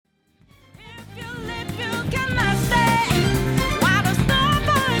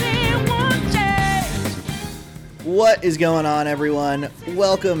What is going on, everyone?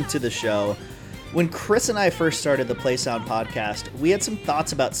 Welcome to the show. When Chris and I first started the Play Sound podcast, we had some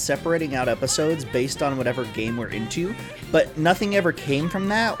thoughts about separating out episodes based on whatever game we're into, but nothing ever came from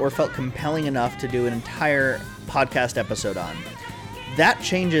that or felt compelling enough to do an entire podcast episode on. That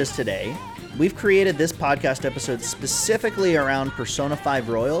changes today. We've created this podcast episode specifically around Persona 5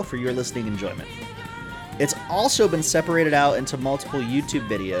 Royal for your listening enjoyment. It's also been separated out into multiple YouTube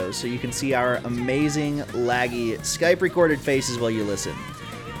videos so you can see our amazing, laggy, Skype-recorded faces while you listen.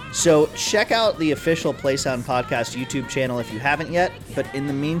 So check out the official Play Sound Podcast YouTube channel if you haven't yet, but in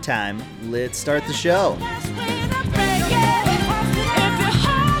the meantime, let's start the show.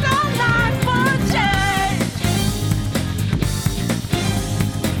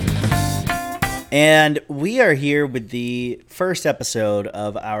 And we are here with the first episode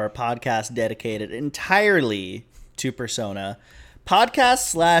of our podcast dedicated entirely to Persona.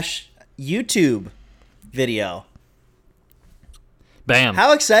 Podcast / YouTube video. Bam.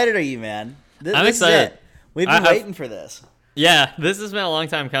 How excited are you, man? I'm excited. Is it. We've been waiting for this. Yeah, this has been a long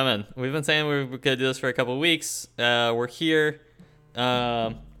time coming. We've been saying we could do this for a couple of weeks. We're here.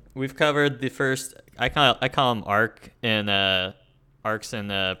 We've covered the first, I call them arcs in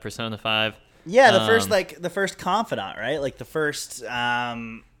Persona 5. Yeah, the first confidant, right? Like the first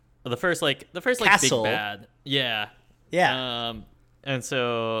castle. Big bad. Yeah. Yeah. And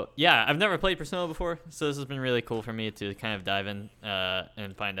so, yeah, I've never played Persona before, so this has been really cool for me to kind of dive in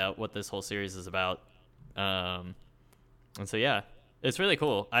and find out what this whole series is about. And so, yeah, it's really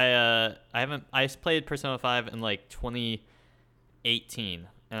cool. I played Persona 5 in like 2018,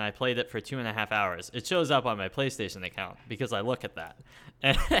 and I played it for 2.5 hours. It shows up on my PlayStation account because I look at that.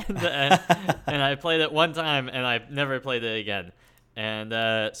 And I played it one time, and I've never played it again. And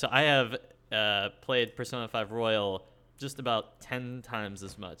so I have played Persona 5 Royal just about 10 times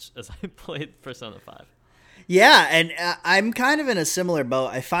as much as I played Persona 5. Yeah, and I'm kind of in a similar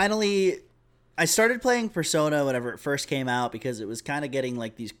boat. I started playing Persona whenever it first came out because it was kind of getting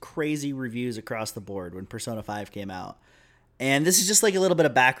like these crazy reviews across the board when Persona 5 came out. And this is just like a little bit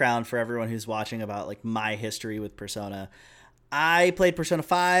of background for everyone who's watching about like my history with Persona. I played Persona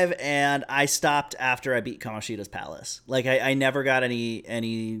 5 and I stopped after I beat Kamoshida's Palace. Like I never got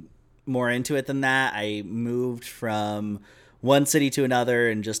any more into it than that. I moved from one city to another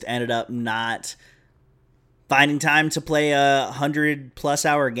and just ended up not finding time to play a 100+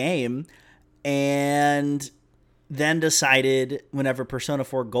 hour game, and then decided whenever Persona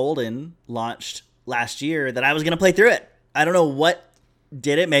 4 Golden launched last year that I was going to play through it. I don't know what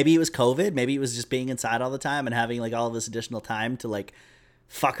did it. Maybe it was COVID. Maybe it was just being inside all the time and having like all of this additional time to like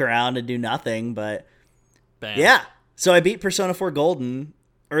fuck around and do nothing. But Bam. Yeah, so I beat Persona 4 Golden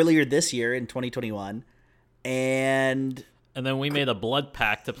earlier this year in 2021, and then we made a blood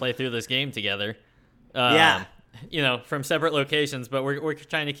pact to play through this game together. Yeah, from separate locations, but we're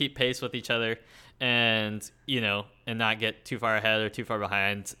trying to keep pace with each other, and and not get too far ahead or too far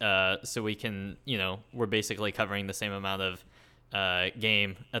behind. So we can, we're basically covering the same amount of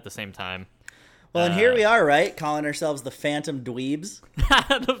game at the same time. Well, and here we are, right? Calling ourselves the Phantom Dweebs.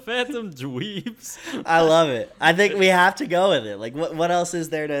 The Phantom Dweebs. I love it. I think we have to go with it. Like, what else is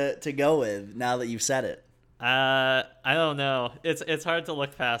there to go with now that you've said it? I don't know. It's hard to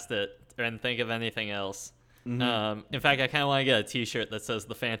look past it and think of anything else. Mm-hmm. In fact, I kind of want to get a T-shirt that says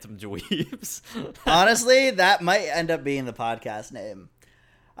the Phantom Dweebs. Honestly, that might end up being the podcast name.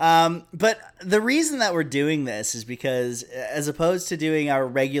 But the reason that we're doing this is because as opposed to doing our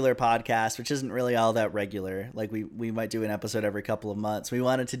regular podcast, which isn't really all that regular, like we might do an episode every couple of months, we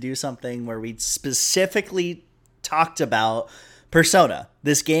wanted to do something where we specifically talked about Persona,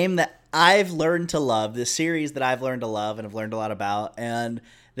 this game that I've learned to love, this series that I've learned to love and have learned a lot about, and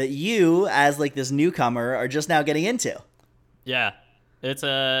that you, as like this newcomer, are just now getting into. Yeah. It's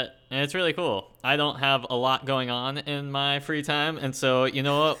really cool. I don't have a lot going on in my free time, and so you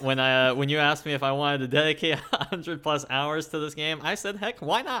know what? When you asked me if I wanted to dedicate 100+ hours to this game, I said, heck,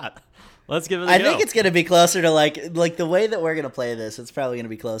 why not? Let's give it a go. I think it's gonna be closer to like the way that we're gonna play this. It's probably gonna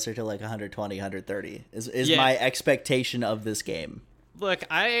be closer to like 120, 130. Is my expectation of this game. Look,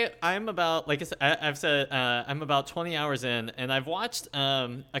 I'm about, like I've said, I'm about 20 hours in, and I've watched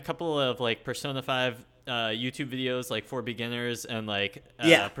a couple of like Persona 5 YouTube videos like for beginners and like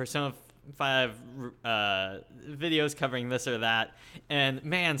Persona 5 videos covering this or that, and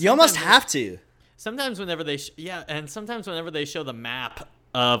man, you almost have to. Sometimes whenever they sometimes whenever they show the map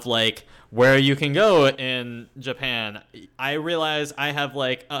of like where you can go in Japan, I realize I have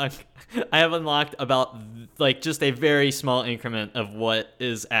like I have unlocked about like just a very small increment of what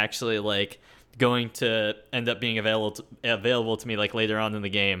is actually like going to end up being available to me like later on in the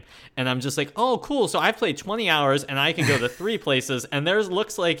game. And I'm just like, oh, cool. So I've played 20 hours and I can go to 3 places, and there's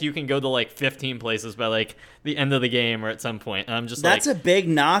looks like you can go to like 15 places by like the end of the game or at some point. And I'm just That's a big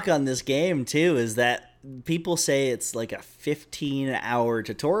knock on this game too, is that people say it's like a 15-hour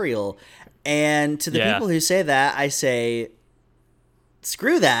tutorial. And to the people who say that, I say,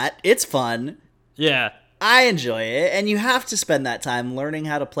 screw that. It's fun. Yeah. I enjoy it, and you have to spend that time learning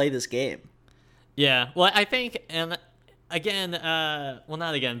how to play this game. Yeah, well, I think, and again, well,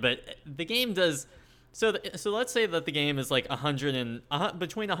 not again, but the game does. So let's say that the game is like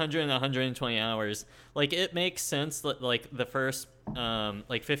between 100 and 120 hours. Like, it makes sense that like the first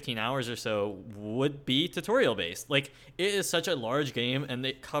like 15 hours or so would be tutorial based. Like, it is such a large game and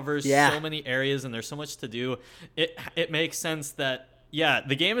it covers so many areas and there's so much to do. It makes sense that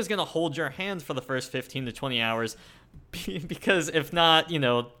the game is gonna hold your hand for the first 15 to 20 hours. Because if not,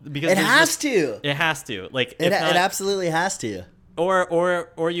 because it has to. It has to. Like, it absolutely has to.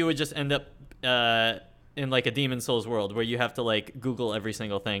 Or you would just end up in like a Demon's Souls world where you have to like Google every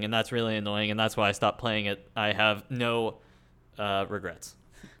single thing, and that's really annoying. And that's why I stopped playing it. I have no regrets.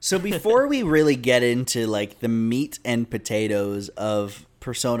 So before we really get into like the meat and potatoes of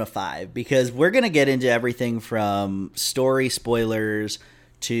Persona 5, because we're gonna get into everything from story spoilers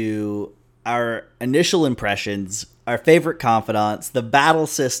to our initial impressions, our favorite confidants, the battle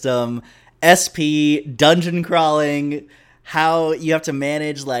system, SP, dungeon crawling, how you have to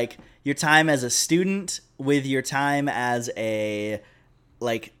manage like your time as a student with your time as a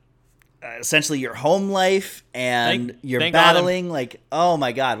like essentially your home life and you're battling like, oh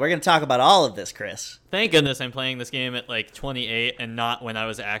my god, we're going to talk about all of this, Chris. Thank goodness I'm playing this game at like 28 and not when I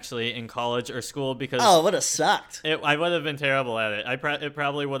was actually in college or school, because it would have sucked. I would have been terrible at it. It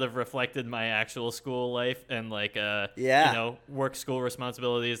probably would have reflected my actual school life and like work school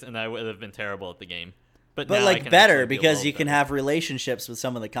responsibilities, and I would have been terrible at the game. But like better because you can have relationships with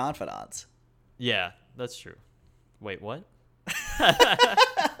some of the confidants. Yeah, that's true. Wait, what?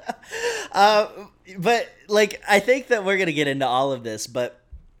 But like, I think that we're gonna get into all of this, but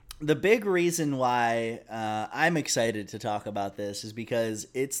the big reason why I'm excited to talk about this is because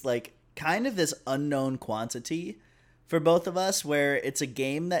it's like kind of this unknown quantity for both of us, where it's a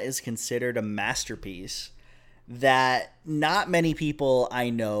game that is considered a masterpiece that not many people I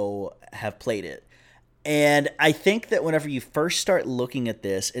know have played it. And I think that whenever you first start looking at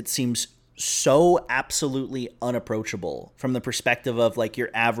this, it seems so absolutely unapproachable from the perspective of like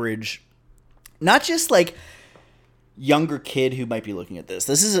your average, not just like younger kid who might be looking at this.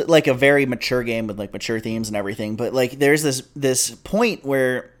 This is like a very mature game with like mature themes and everything, but like there's this point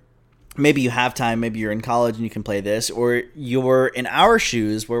where maybe you have time, maybe you're in college and you can play this, or you're in our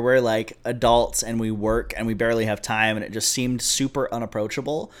shoes where we're like adults and we work and we barely have time, and it just seemed super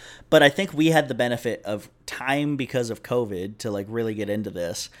unapproachable. But I think we had the benefit of time because of COVID to like really get into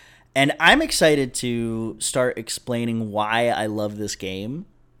this. And I'm excited to start explaining why I love this game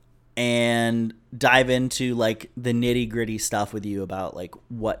and dive into like the nitty gritty stuff with you about like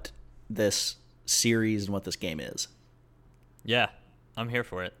what this series and what this game is. Yeah, I'm here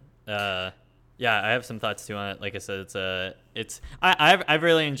for it. I have some thoughts too on it. Like I said, I've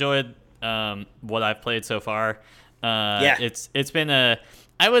really enjoyed what I've played so far. It's been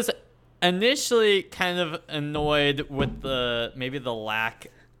I was initially kind of annoyed with the lack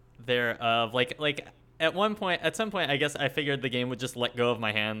thereof. Like at some point, I guess I figured the game would just let go of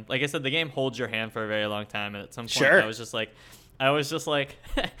my hand. Like I said, the game holds your hand for a very long time, and at some point, I was just like,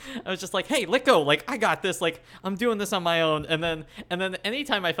 hey, let go. Like, I got this. Like, I'm doing this on my own. And then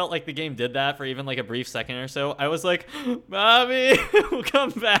anytime I felt like the game did that for even like a brief second or so, I was like, Mommy,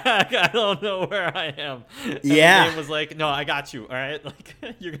 come back. I don't know where I am. And the game was like, no, I got you. All right. Like,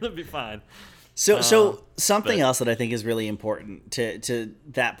 you're going to be fine. So something else that I think is really important to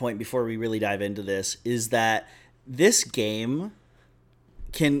that point before we really dive into this is that this game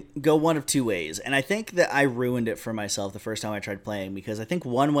can go one of two ways. And I think that I ruined it for myself the first time I tried playing, because I think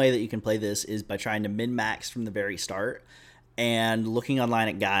one way that you can play this is by trying to min-max from the very start and looking online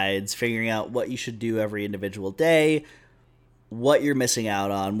at guides, figuring out what you should do every individual day, what you're missing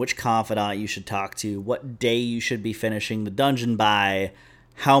out on, which confidant you should talk to, what day you should be finishing the dungeon by,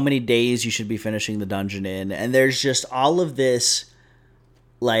 how many days you should be finishing the dungeon in. And there's just all of this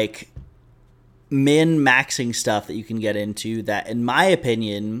like min-maxing stuff that you can get into that, in my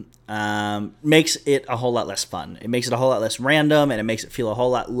opinion, makes it a whole lot less fun. It makes it a whole lot less random, and it makes it feel a whole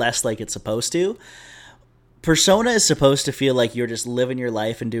lot less like it's supposed to. Persona is supposed to feel like you're just living your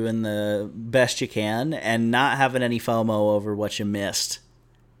life and doing the best you can and not having any FOMO over what you missed,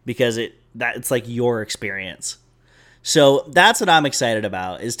 because it's like your experience. So that's what I'm excited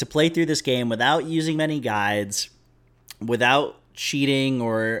about, is to play through this game without using many guides, without cheating,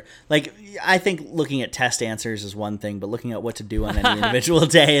 or like, I think looking at test answers is one thing, but looking at what to do on any individual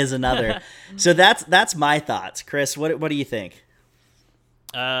day is another. So that's my thoughts. Chris, what do you think?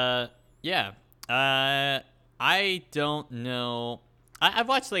 Yeah. I don't know. I've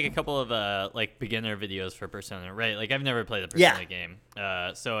watched like a couple of like beginner videos for Persona, right? Like I've never played a Persona game.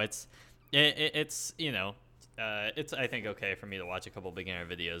 So it's it's I think okay for me to watch a couple beginner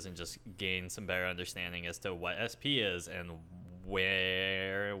videos and just gain some better understanding as to what SP is and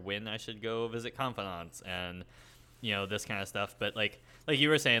when I should go visit confidants and this kind of stuff. But like you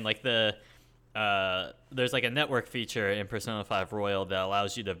were saying, like there's like a network feature in Persona 5 Royal that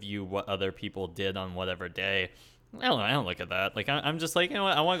allows you to view what other people did on whatever day. I don't look at that. Like I'm just like, what,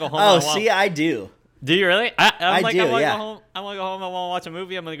 I want to go home. I do. Do you really? I want to yeah. go home. I want to go home. I want to watch a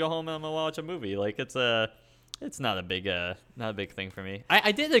movie. I'm gonna go home and I'm gonna watch a movie. Like it's not a big thing for me.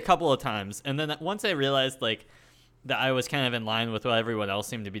 I did it a couple of times, and then once I realized like that I was kind of in line with what everyone else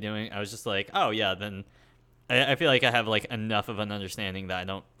seemed to be doing, I was just like, oh yeah, then I feel like I have like enough of an understanding that I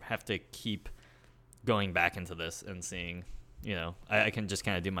don't have to keep going back into this and seeing, I can just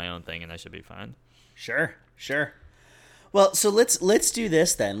kind of do my own thing and I should be fine. Sure. Well, so let's do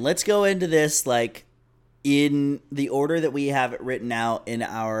this then. Let's go into this like in the order that we have it written out in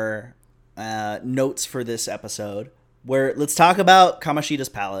our notes for this episode, where let's talk about Kamoshida's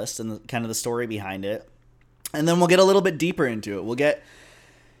Palace and kind of the story behind it. And then we'll get a little bit deeper into it. We'll get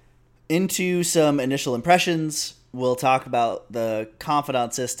into some initial impressions. We'll talk about the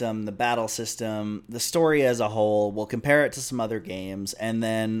confidant system, the battle system, the story as a whole. We'll compare it to some other games, and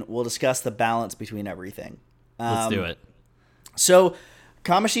then we'll discuss the balance between everything. Let's do it. So,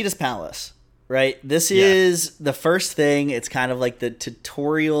 Kamoshida's Palace, right? This is the first thing. It's kind of like the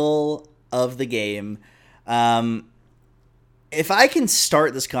tutorial of the game. If I can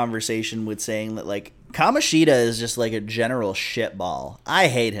start this conversation with saying that, like, Kamoshida is just like a general shitball. I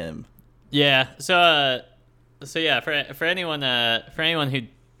hate him. Yeah. So yeah, for anyone who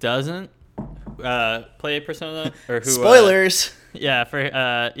doesn't play Persona or who spoilers.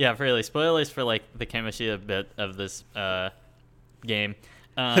 For really spoilers for like the Kamoshida bit of this game.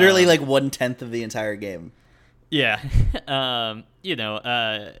 Literally like 1/10 of the entire game. Yeah. Kamoshida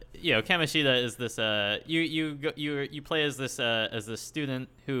is this you play as this student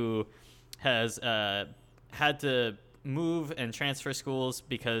who has had to move and transfer schools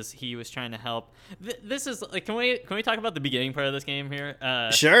because he was trying to help. This is like, can we talk about the beginning part of this game here?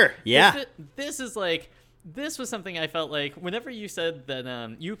 Sure. Yeah. This was something I felt like whenever you said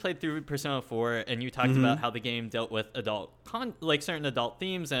that you played through Persona 4 and you talked about how the game dealt with certain adult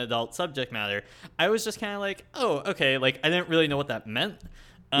themes and adult subject matter, I was just kind of like, oh, okay, like I didn't really know what that meant.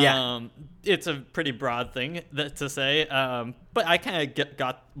 It's a pretty broad thing to say, but I kind of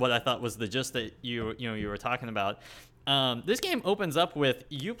got what I thought was the gist that you were talking about. This game opens up with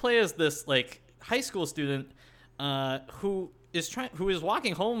you play as this like high school student who is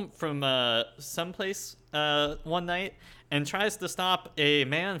walking home from someplace one night and tries to stop a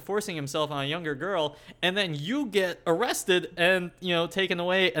man forcing himself on a younger girl, and then you get arrested and taken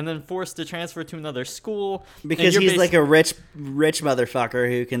away and then forced to transfer to another school because he's like a rich motherfucker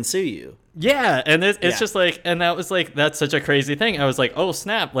who can sue you. Yeah, and it's just like, and that was like, that's such a crazy thing. I was like, oh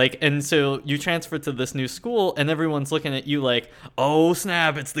snap, like, and so you transfer to this new school and everyone's looking at you like, oh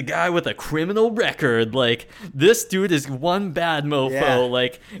snap, it's the guy with a criminal record, like this dude is one bad mofo,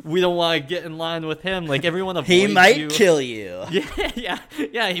 like we don't want to get in line with him, like everyone avoids he might you. Kill you.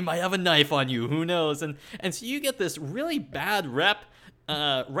 Yeah, he might have a knife on you, who knows. And so you get this really bad rep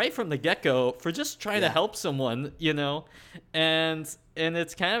right from the get-go for just trying to help someone, and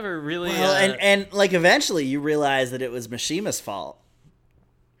it's kind of a really and like eventually you realize that it was Mishima's fault.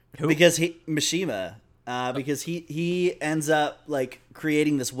 Who? Because Mishima he ends up like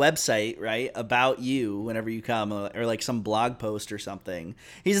creating this website, right, about you whenever you come, or like some blog post or something.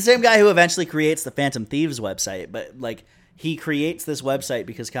 He's the same guy who eventually creates the Phantom Thieves website, but like he creates this website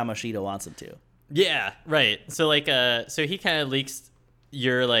because Kamoshida wants him to. Yeah, right. So like so he kind of leaks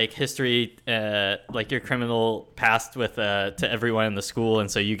your like history, like your criminal past with to everyone in the school,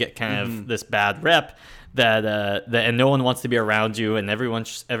 and so you get kind of this bad rep that and no one wants to be around you, and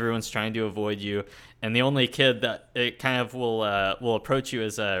everyone's trying to avoid you, and the only kid that it kind of will approach you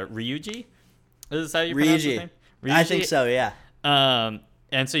is Ryuji. Is that how you pronounce his name? Ryuji? I think so, yeah.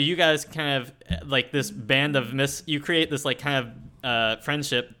 And so you guys kind of like this band of you create this like kind of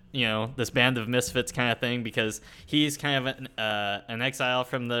friendship, this band of misfits kind of thing, because he's kind of an exile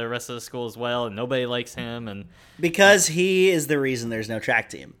from the rest of the school as well, and nobody likes him, and because he is the reason there's no track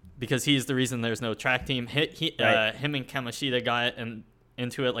team. because he's the reason there's no track team. Right. Him and Kamoshida got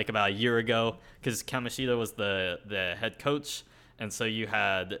into it like about a year ago because Kamoshida was the head coach, and so you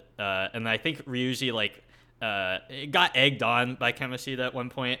had and I think Ryuji like it got egged on by Kamoshida at one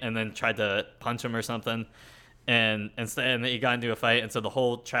point and then tried to punch him or something, and he got into a fight, and so the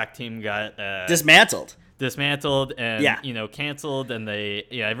whole track team got dismantled and canceled, and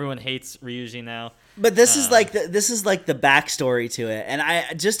everyone hates Ryuji now. But this is like the backstory to it. And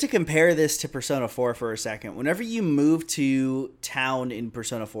I just to compare this to Persona 4 for a second. Whenever you move to town in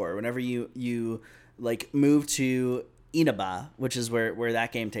Persona 4, whenever you like move to Inaba, which is where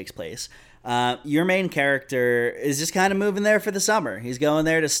that game takes place, your main character is just kind of moving there for the summer. He's going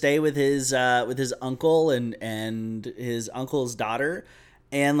there to stay with his uncle and his uncle's daughter.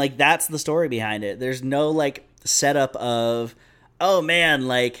 And like that's the story behind it. There's no like setup of, oh man,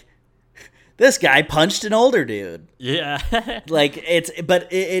 like this guy punched an older dude. Yeah. Like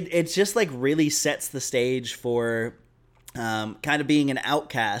it just like really sets the stage for kind of being an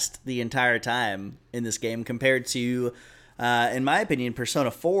outcast the entire time in this game compared to in my opinion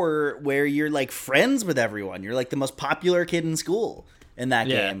Persona 4, where you're like friends with everyone. You're like the most popular kid in school in that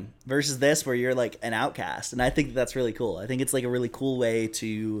game, versus this where you're like an outcast. And I think that's really cool. I think it's like a really cool way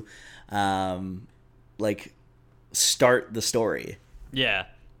to like start the story. Yeah.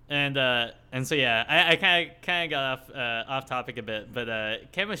 And so I kind of got off topic a bit, but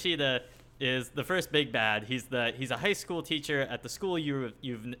Kamoshida is the first big bad. He's a high school teacher at the school you've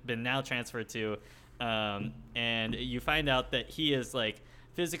been now transferred to, and you find out that he is like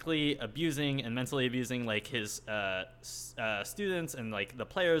physically abusing and mentally abusing like his students and like the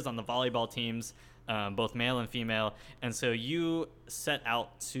players on the volleyball teams, both male and female. And so you set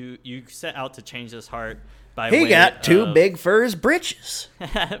out to change his heart. He got two big furs britches.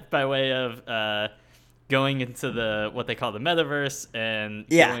 By way of going into what they call the metaverse and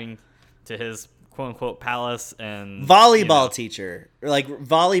going to his quote unquote palace and volleyball teacher, or like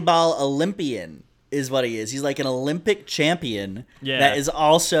volleyball Olympian is what he is. He's like an Olympic champion that is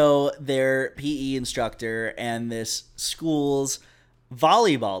also their PE instructor and this school's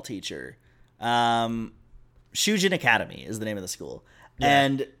volleyball teacher. Shujin Academy is the name of the school. Yeah.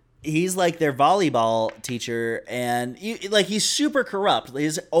 And he's like their volleyball teacher, and he's super corrupt.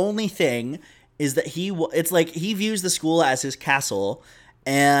 His only thing is that it's like he views the school as his castle,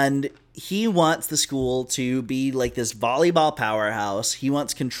 and he wants the school to be like this volleyball powerhouse. He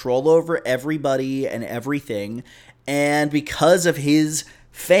wants control over everybody and everything, and because of his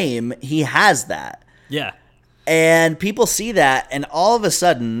fame, he has that. Yeah. And people see that, and all of a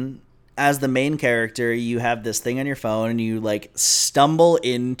sudden, as the main character, you have this thing on your phone and you like stumble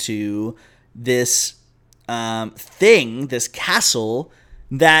into this this castle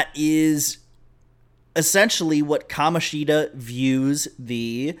that is essentially what Kamoshida views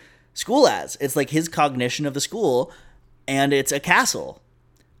the school as. It's like his cognition of the school, and it's a castle.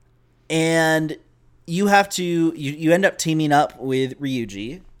 And you have to, you end up teaming up with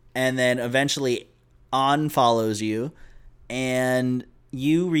Ryuji, and then eventually An follows you, and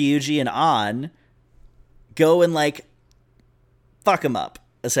you, Ryuji, and An go and like fuck him up,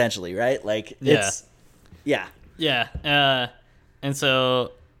 essentially, right? Like it's and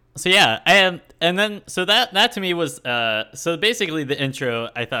so and then that to me was so basically the intro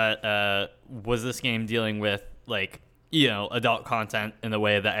I thought was this game dealing with like adult content in a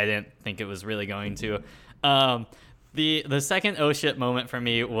way that I didn't think it was really going to. The second oh shit moment for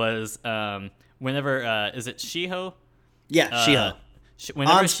me was whenever is it Shiho? Yeah, Shiho.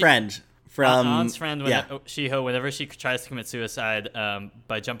 An's friend from An's friend, Shiho, whenever she tries to commit suicide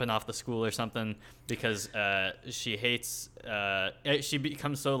by jumping off the school or something because she hates, she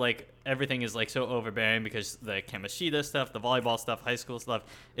becomes so like everything is like so overbearing because the Kamoshida stuff, the volleyball stuff, high school stuff,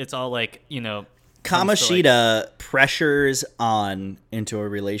 it's all like Kamoshida pressures An into a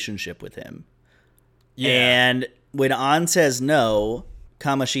relationship with him. Yeah, and when An says no,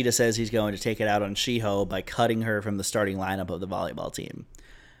 Kamoshida says he's going to take it out on Shiho by cutting her from the starting lineup of the volleyball team.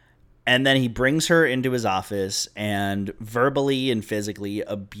 And then he brings her into his office and verbally and physically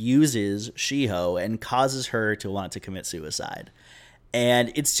abuses Shiho and causes her to want to commit suicide.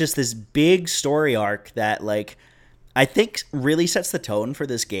 And it's just this big story arc that, like, I think really sets the tone for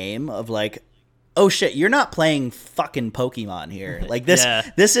this game of, like, oh shit, you're not playing fucking Pokemon here. Like, this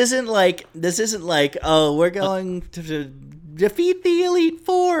isn't like, oh, we're going to defeat the Elite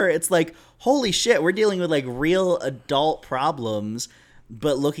Four. It's like, holy shit, we're dealing with like real adult problems,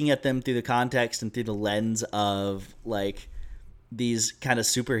 but looking at them through the context and through the lens of like these kind of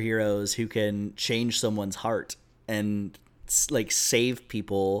superheroes who can change someone's heart and like save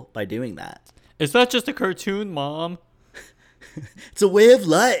people by doing that. Is that just a cartoon, Mom? It's a way of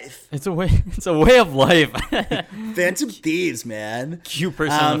life. It's a way. It's a way of life. Phantom Thieves, man. Cue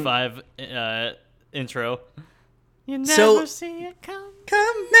Persona 5 intro. You never So- see it come.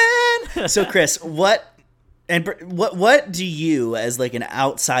 Come in. So Chris, what do you, as like an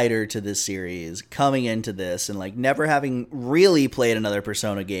outsider to this series, coming into this and like never having really played another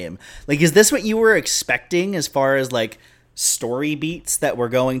Persona game, like is this what you were expecting as far as like story beats that were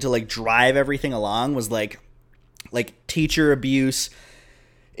going to like drive everything along? Was like teacher abuse,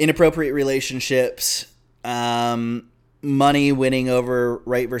 inappropriate relationships, money winning over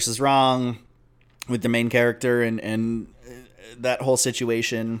right versus wrong with the main character and that whole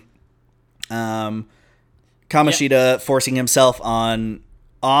situation. Kamoshida forcing himself on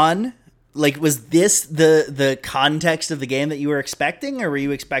like, was this the context of the game that you were expecting, or were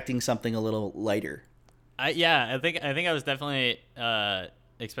you expecting something a little lighter? I think I was definitely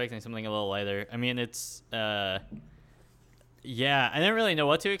expecting something a little lighter. I mean, it's I didn't really know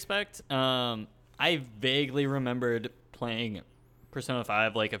what to expect. I vaguely remembered playing Persona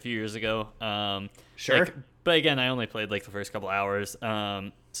 5 like a few years ago. Sure. Like, but again, I only played like the first couple hours.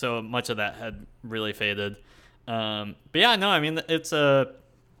 So much of that had really faded. But yeah, no, I mean, it's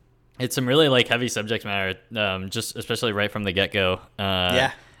some really like heavy subject matter, just especially right from the get-go.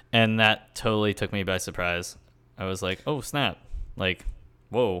 Yeah. And that totally took me by surprise. I was like, oh snap, like,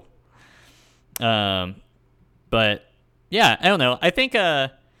 whoa. But yeah, I don't know. I think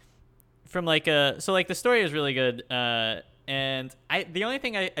from like so like the story is really good. And the only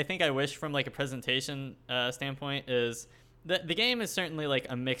thing I think I wish from like a presentation standpoint is that the game is certainly like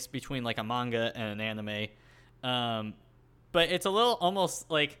a mix between like a manga and an anime. But it's a little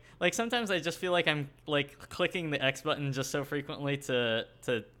almost like sometimes I just feel like I'm like clicking the X button just so frequently to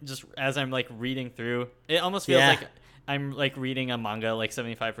just as I'm like reading through. It almost feels like I'm like reading a manga like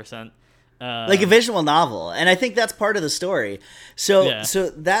 75%. Like a visual novel, and I think that's part of the story. So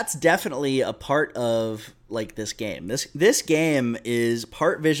that's definitely a part of like this game. This game is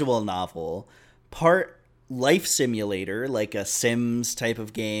part visual novel, part life simulator, like a Sims type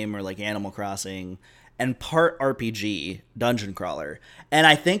of game or like Animal Crossing, and part RPG, dungeon crawler. And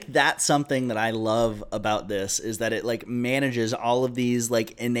I think that's something that I love about this, is that it like manages all of these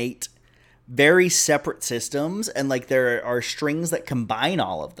like innate, very separate systems, and like there are strings that combine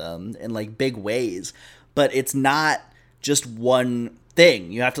all of them in like big ways, but it's not just one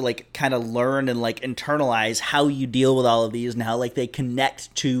thing. You have to like kind of learn and like internalize how you deal with all of these and how like they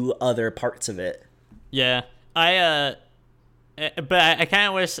connect to other parts of it. Yeah, but I kind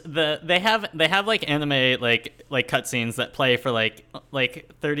of wish they have like anime like cutscenes that play for like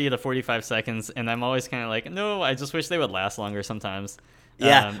 30 to 45 seconds, and I'm always kind of like, no, I just wish they would last longer sometimes.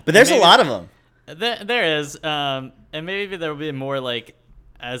 Yeah, but there's a lot of them. There is, and maybe there will be more like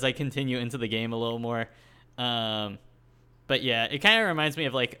as I continue into the game a little more. But yeah, it kind of reminds me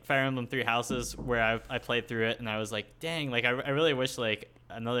of like Fire Emblem Three Houses, where I played through it and I was like, dang, like I really wish like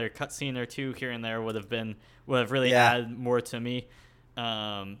another cutscene or two here and there would have really added more to me.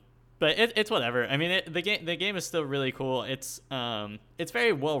 But it's whatever. I mean, the game is still really cool. It's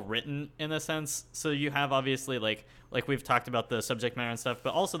very well written in a sense. So you have obviously like we've talked about the subject matter and stuff,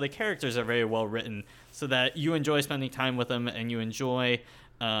 but also the characters are very well written, so that you enjoy spending time with them and you enjoy,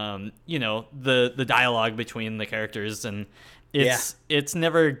 the dialogue between the characters, and it's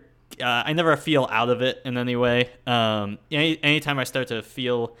never. I never feel out of it in any way. Anytime I start to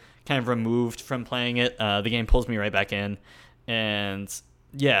feel kind of removed from playing it, the game pulls me right back in, and.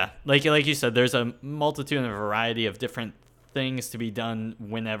 Yeah, like you said, there's a multitude and a variety of different things to be done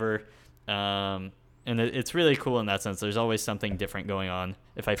whenever, and it's really cool in that sense. There's always something different going on.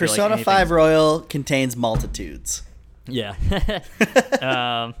 If I feel Persona like 5 Royal contains multitudes. Yeah.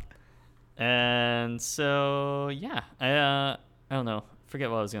 And so yeah, I don't know.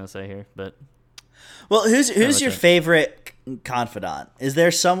 Forget what I was gonna say here, but. Well, who's your favorite confidant? Is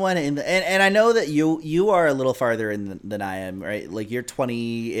there someone in the, and I know that you are a little farther in than I am, right? Like you're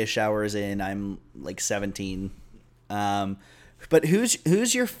 20-ish hours in, I'm like 17. But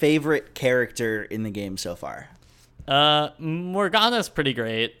who's your favorite character in the game so far? Morgana's pretty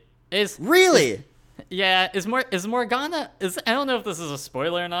great. Really? Is Morgana I don't know if this is a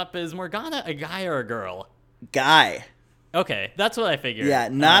spoiler or not, but is Morgana a guy or a girl? Guy. Okay, that's what I figured. Yeah,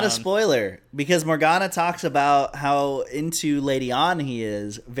 not a spoiler, because Morgana talks about how into Lady Ann he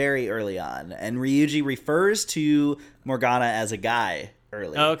is very early on, and Ryuji refers to Morgana as a guy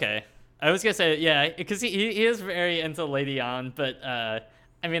early. Oh, okay. I was gonna say, yeah, because he is very into Lady Ann, but I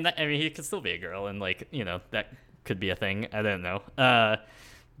mean he could still be a girl, and like that could be a thing. I don't know.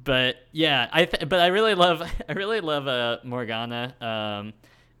 But yeah, I really love Morgana.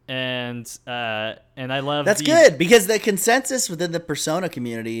 and I love That's good, because the consensus within the Persona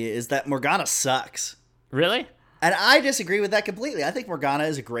community is that Morgana sucks. Really? And I disagree with that completely. I think Morgana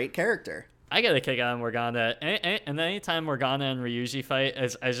is a great character. I get a kick out of Morgana, and anytime Morgana and Ryuji fight,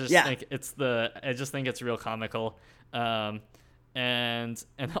 I just think it's real comical. And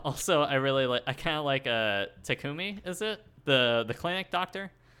also I kind of like Takumi, is it the clinic doctor?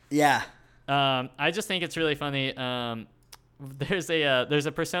 Yeah. I just think it's really funny. There's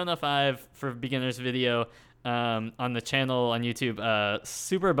a Persona 5 for beginners video on the channel on YouTube,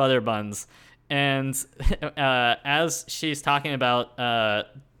 Super Butter Buns, and as she's talking about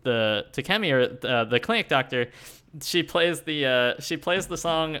the Takemi, or the clinic doctor, she plays the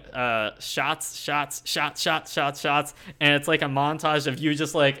song shots, shots, shots, shots, shots, shots, and it's like a montage of you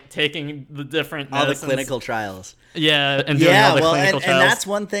just like taking the different medicines. All the clinical trials. Yeah, and doing all the clinical trials. And that's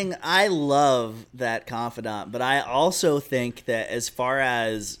one thing I love, that confidant, but I also think that as far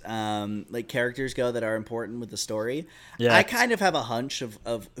as like characters go that are important with the story, I kind of have a hunch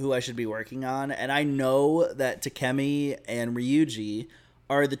of who I should be working on, and I know that Takemi and Ryuji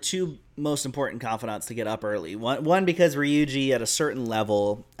are the two most important confidants to get up early. One because Ryuji at a certain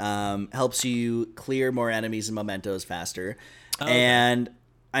level helps you clear more enemies and mementos faster. And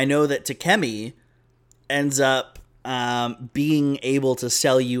I know that Takemi ends up being able to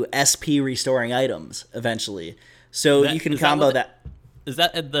sell you SP restoring items eventually. So you can combo that. Is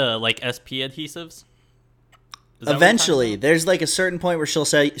that the like SP adhesives? Eventually, there's like a certain point where she'll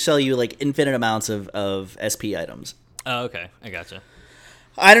sell you like infinite amounts of SP items. Oh, okay. I gotcha.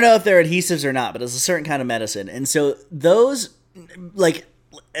 I don't know if they're adhesives or not, but it's a certain kind of medicine. And so those, like,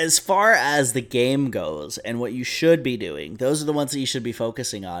 as far as the game goes and what you should be doing, those are the ones that you should be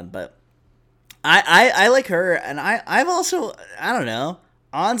focusing on. But I like her, and I've also, I don't know,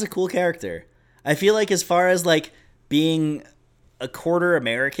 Ann's a cool character. I feel like as far as, like, being a quarter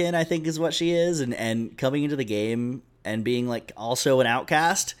American, I think is what she is, and coming into the game and being, like, also an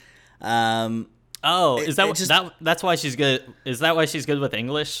outcast. That's why she's good? Is that why she's good with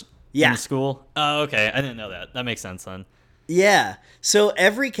English? Yeah. In school? Oh, okay. I didn't know that. That makes sense then. Yeah. So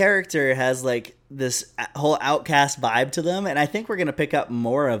every character has like this whole outcast vibe to them, and I think we're gonna pick up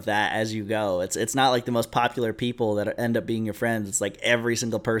more of that as you go. It's not like the most popular people that end up being your friends. It's like every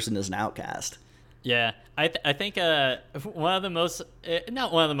single person is an outcast. Yeah, I think one of the most,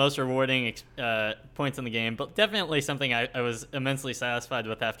 not one of the most rewarding points in the game, but definitely something I was immensely satisfied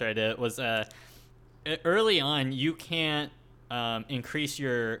with after I did it was early on, you can't increase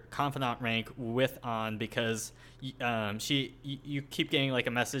your confidant rank with Ann because you keep getting like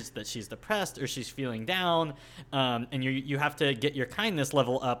a message that she's depressed or she's feeling down, and you have to get your kindness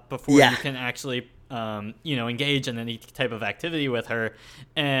level up before you can actually engage in any type of activity with her.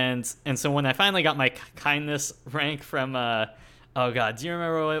 And so when I finally got my kindness rank from oh god, do you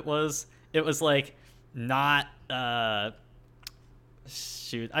remember what it was? It was like not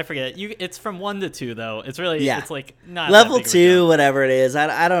shoot, I forget. It's from 1 to 2 though. It's really it's like not level that big 2, whatever it is.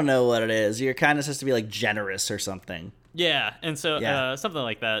 I don't know what it is. Your kindness has to be like generous or something. Yeah, and so something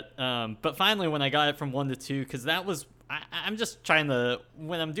like that. But finally, when I got it from 1 to 2, because that was I'm just trying to,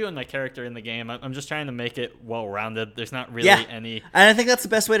 when I'm doing my character in the game, I'm just trying to make it well rounded. There's not really any. And I think that's the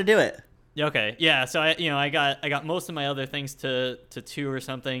best way to do it. Okay, yeah. So I got most of my other things to 2 or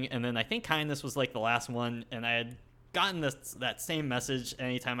something, and then I think kindness was like the last one, and I had gotten that same message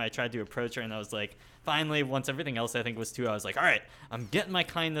anytime I tried to approach her, and I was like, finally, once everything else I think was 2, I was like, all right, I'm getting my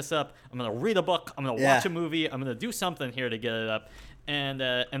kindness up. I'm gonna read a book. I'm gonna watch a movie. I'm gonna do something here to get it up. And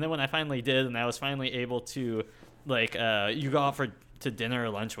then when I finally did, and I was finally able to, like, you go out to dinner or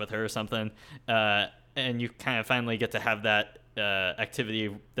lunch with her or something, and you kind of finally get to have that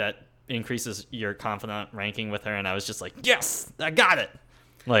activity that increases your confidant ranking with her, and I was just like, yes, I got it.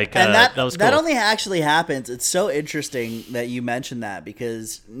 Like, and that was cool. That only actually happens. It's so interesting that you mentioned that,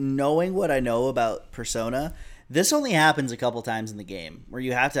 because knowing what I know about Persona, this only happens a couple times in the game where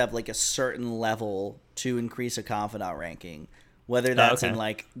you have to have like a certain level to increase a confidant ranking, whether that's in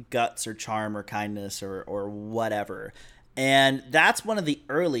like guts or charm or kindness or whatever. And that's one of the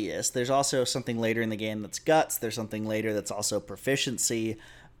earliest. There's also something later in the game that's guts. There's something later that's also proficiency.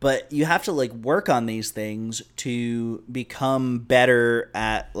 But you have to like work on these things to become better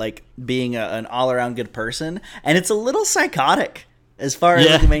at like being an all-around good person. And it's a little psychotic as far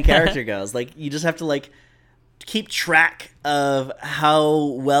as the main character goes. Like, you just have to like keep track of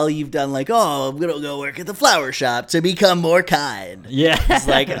how well you've done. Like, oh, I'm gonna go work at the flower shop to become more kind. Yeah. It's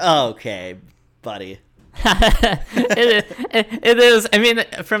like, okay, buddy. it is. I mean,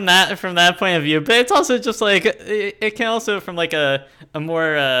 from that point of view, but it's also just like it can also from like a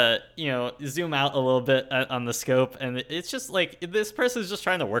more zoom out a little bit on the scope, and it's just like this person is just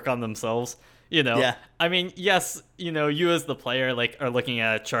trying to work on themselves. Yeah. I mean, yes, you as the player like are looking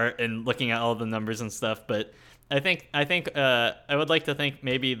at a chart and looking at all the numbers and stuff, but I think I would like to think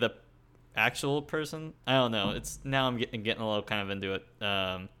maybe the actual person. I don't know. It's now I'm getting a little kind of into it.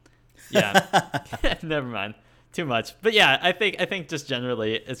 Yeah, never mind. Too much. But yeah, I think just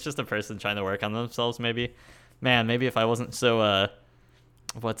generally, it's just a person trying to work on themselves. Maybe, man. Maybe if I wasn't so I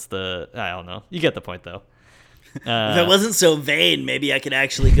don't know. You get the point though. If I wasn't so vain, maybe I could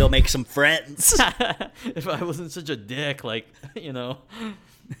actually go make some friends. If I wasn't such a dick, like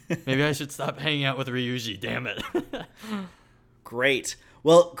maybe I should stop hanging out with Ryuji. Damn it. Great.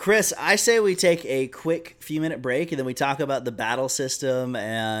 Well, Chris, I say we take a quick few-minute break, and then we talk about the battle system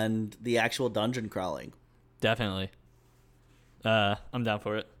and the actual dungeon crawling. Definitely. I'm down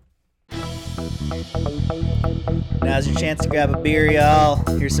for it. Now's your chance to grab a beer, y'all.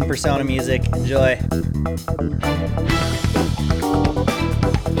 Here's some Persona music. Enjoy.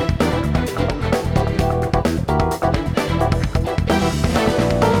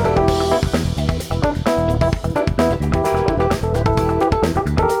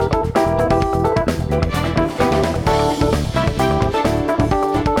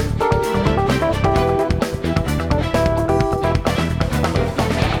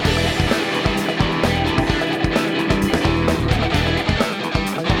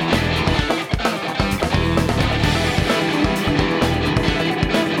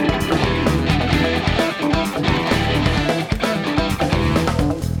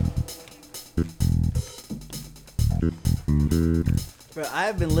 Bro,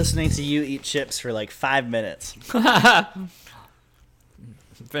 I've been listening to you eat chips for like 5 minutes.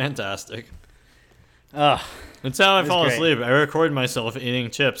 Fantastic. Oh, That's how I fall great. asleep. I record myself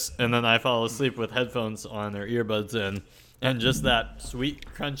eating chips, and then I fall asleep with headphones on or earbuds in, and just that sweet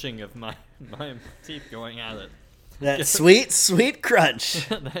crunching of my teeth going at it. that sweet, sweet crunch.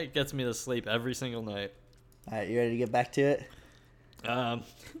 That gets me to sleep every single night. All right, you ready to get back to it?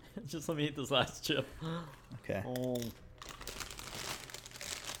 Just let me eat this last chip. Okay. Oh.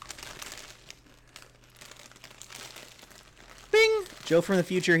 Bing! Joe from the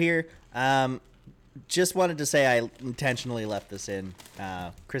future here. Just wanted to say I intentionally left this in.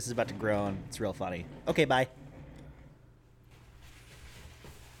 Chris is about to groan. It's real funny. Okay, bye.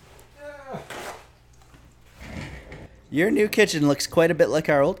 Your new kitchen looks quite a bit like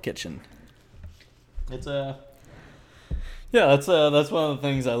our old kitchen. It's yeah, that's one of the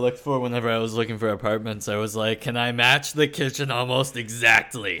things I looked for whenever I was looking for apartments. I was like, can I match the kitchen almost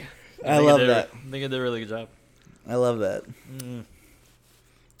exactly? I love that. I think I did a really good job. I love that.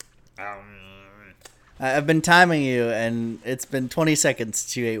 I've been timing you, and it's been 20 seconds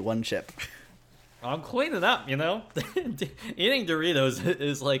since you ate one chip. I'm cleaning up, Eating Doritos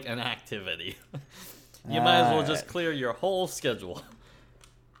is like an activity. You might as well just clear your whole schedule.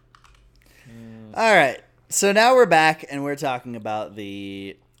 All right. So now we're back, and we're talking about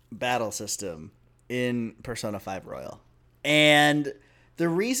the battle system in Persona 5 Royal. And the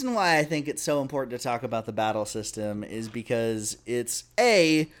reason why I think it's so important to talk about the battle system is because it's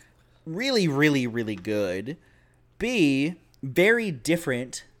A, really, really, really good. B, very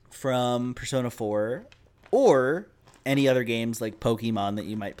different from Persona 4 or any other games like Pokemon that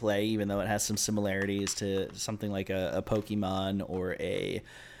you might play, even though it has some similarities to something like a Pokemon or a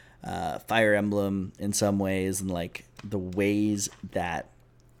Fire Emblem in some ways, and like the ways that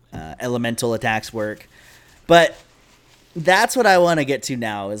elemental attacks work. But that's what I want to get to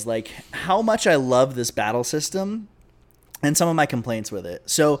now, is like how much I love this battle system and some of my complaints with it.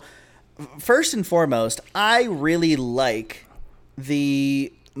 So first and foremost, I really like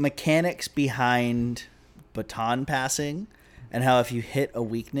the mechanics behind baton passing, and how if you hit a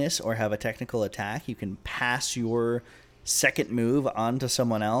weakness or have a technical attack, you can pass your second move onto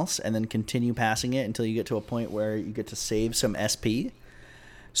someone else and then continue passing it until you get to a point where you get to save some SP.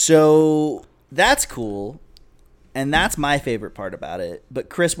 So that's cool, and that's my favorite part about it. But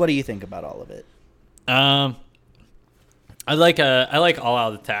Chris, what do you think about all of it? I like all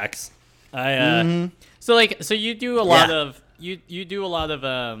out attacks. So you do a lot of you do a lot of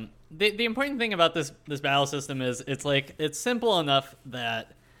the important thing about this battle system is it's simple enough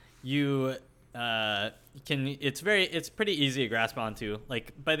that you it's pretty easy to grasp onto.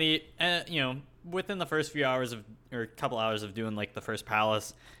 Like by the within the first few hours or couple hours of doing like the first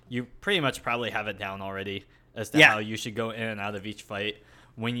palace, you pretty much probably have it down already as to how you should go in and out of each fight.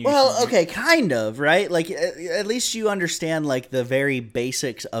 Okay, kind of, right? Like at least you understand like the very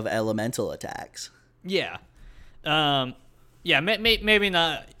basics of elemental attacks. Yeah. Yeah, maybe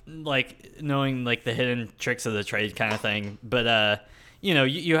not like knowing like the hidden tricks of the trade kind of thing, but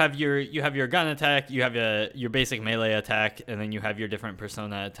you have your gun attack, you have your basic melee attack, and then you have your different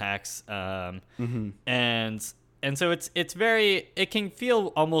persona attacks, and so it can feel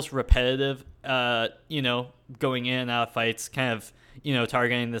almost repetitive, going in and out of fights, kind of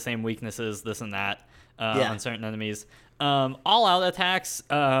targeting the same weaknesses, this and that, on certain enemies. All out attacks,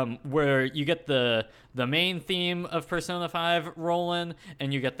 where you get the main theme of Persona 5 rolling,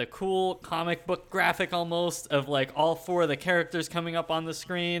 and you get the cool comic book graphic almost of like all 4 of the characters coming up on the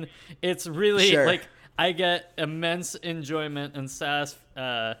screen. It's really like I get immense enjoyment and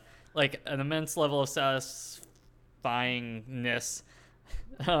like an immense level of satisfyingness.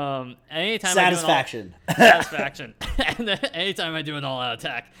 Anytime satisfaction. Satisfaction. And anytime I do an all out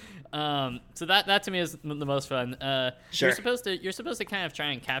attack. So that to me is the most fun. Sure. You're supposed to kind of try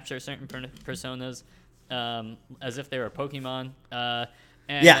and capture certain personas, as if they were Pokemon. How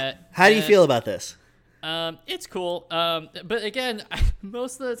do you feel about this? It's cool. But again,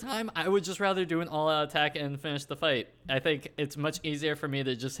 most of the time I would just rather do an all-out attack and finish the fight. I think it's much easier for me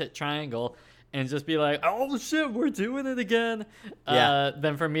to just hit triangle and just be like, oh shit, we're doing it again,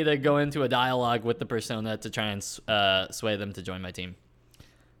 than for me to go into a dialogue with the persona to try and sway them to join my team.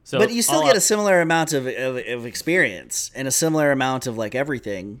 So, but you still get a similar amount of experience and a similar amount of like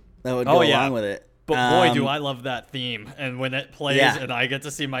everything that would go along with it. But boy, do I love that theme. And when it plays and I get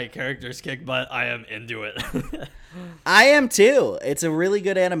to see my characters kick butt, I am into it. I am too. It's a really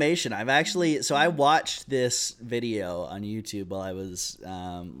good animation. I watched this video on YouTube while I was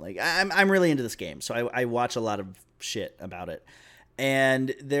I'm really into this game. So I watch a lot of shit about it.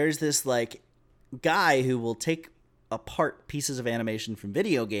 And there's this like guy who will take apart pieces of animation from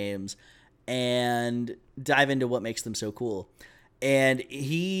video games and dive into what makes them so cool. And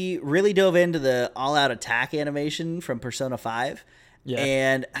he really dove into the all-out attack animation from Persona 5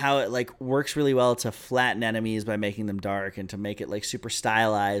 and how it like works really well to flatten enemies by making them dark and to make it like super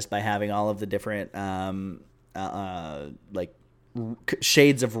stylized by having all of the different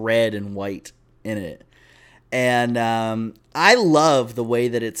shades of red and white in it. And I love the way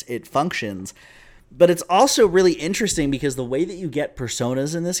that it functions. But it's also really interesting because the way that you get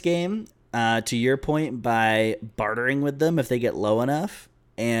personas in this game, to your point, by bartering with them if they get low enough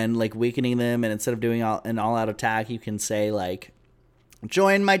and like weakening them, and instead of doing an all-out attack, you can say like,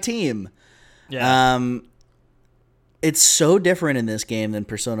 join my team. Yeah. It's so different in this game than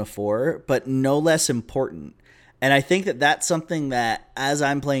Persona 4, but no less important. And I think that that's something that as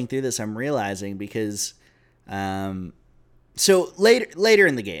I'm playing through this, I'm realizing because... So later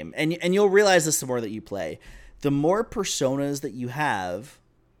in the game, and you'll realize this the more that you play, the more personas that you have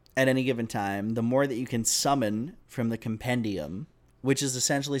at any given time, the more that you can summon from the compendium, which is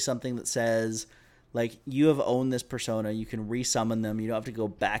essentially something that says, like, you have owned this persona, you can resummon them, you don't have to go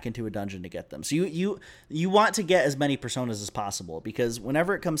back into a dungeon to get them. So you want to get as many personas as possible, because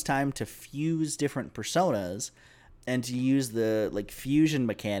whenever it comes time to fuse different personas and to use the like fusion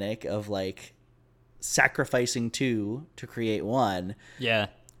mechanic of like sacrificing 2 to create 1. Yeah.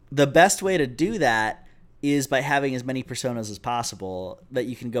 The best way to do that is by having as many personas as possible that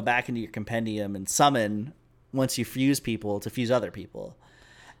you can go back into your compendium and summon once you fuse people to fuse other people.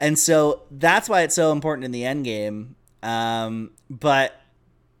 And so that's why it's so important in the end game. But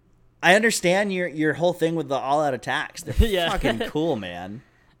I understand your whole thing with the all-out attacks. They're fucking cool, man.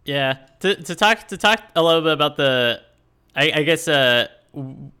 Yeah. To talk a little bit about the, I guess, the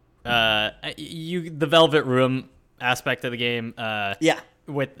Velvet Room aspect of the game.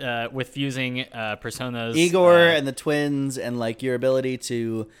 With fusing personas, Igor and the twins, and like your ability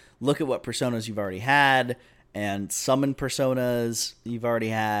to look at what personas you've already had and summon personas you've already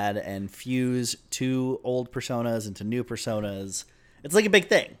had and fuse 2 old personas into new personas. It's like a big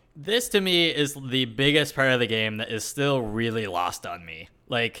thing. This to me is the biggest part of the game that is still really lost on me.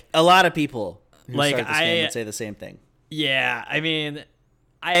 Like a lot of people who start this game would say the same thing. Yeah, I mean,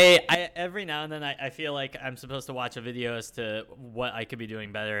 I every now and then I feel like I'm supposed to watch a video as to what I could be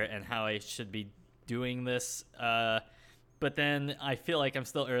doing better and how I should be doing this. But then I feel like I'm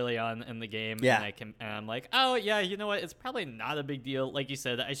still early on in the game, and I'm like, oh yeah, you know what? It's probably not a big deal. Like you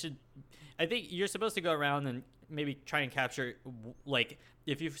said, I think you're supposed to go around and maybe try and capture, like,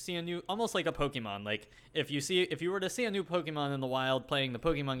 if you see a new, almost like a Pokemon, like if you were to see a new Pokemon in the wild playing the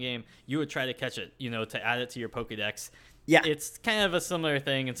Pokemon game, you would try to catch it, to add it to your Pokedex. Yeah, it's kind of a similar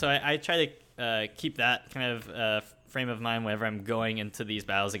thing, and so I try to keep that kind of frame of mind whenever I'm going into these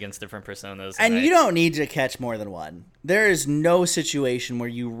battles against different personas. And you don't need to catch more than one. There is no situation where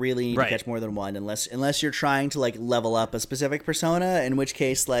you really need to catch more than one unless you're trying to like level up a specific persona, in which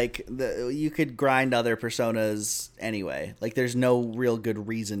case like you could grind other personas anyway. Like there's no real good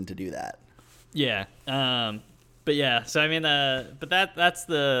reason to do that. Yeah. But yeah, so I mean but that's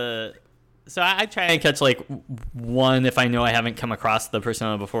the so I try and catch like one if I know I haven't come across the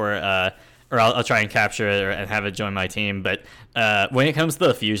persona before, or I'll try and capture it and have it join my team. But when it comes to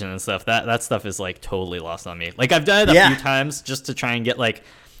the fusion and stuff, that stuff is like totally lost on me. Like I've done it a few times just to try and get like,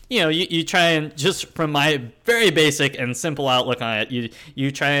 you try and just from my very basic and simple outlook on it,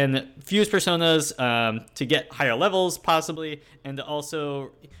 you try and fuse personas to get higher levels possibly, and to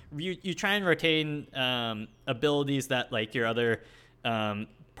also you try and retain abilities that like your other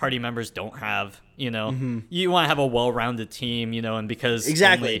party members don't have, You want to have a well-rounded team, and because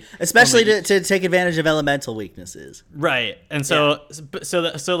especially to take advantage of elemental weaknesses, right? And so like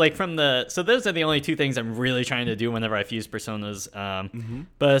so those are the only two things I'm really trying to do whenever I fuse personas.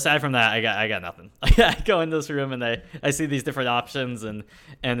 But aside from that, I got nothing. I go in this room and I see these different options and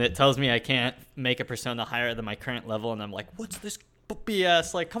it tells me I can't make a persona higher than my current level, and I'm like, what's this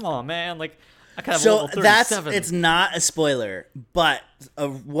BS? Like, come on, man, like. So it's not a spoiler, but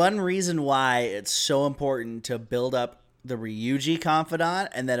one reason why it's so important to build up the Ryuji Confidant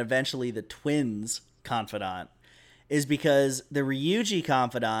and then eventually the Twins Confidant is because the Ryuji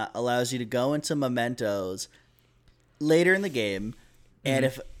Confidant allows you to go into mementos later in the game, and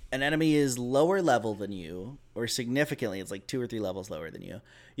if an enemy is lower level than you, or significantly, it's like 2 or 3 levels lower than you,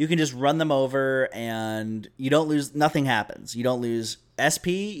 you can just run them over and you don't lose, nothing happens. You don't lose SP,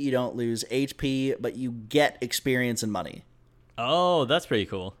 you don't lose HP, but you get experience and money. Oh, that's pretty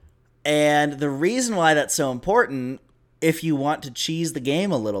cool. And the reason why that's so important, if you want to cheese the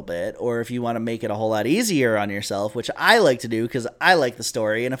game a little bit, or if you want to make it a whole lot easier on yourself, which I like to do because I like the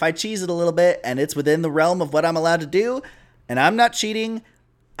story, and if I cheese it a little bit and it's within the realm of what I'm allowed to do, and I'm not cheating,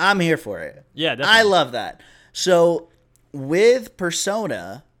 I'm here for it. Yeah, definitely. I love that. So with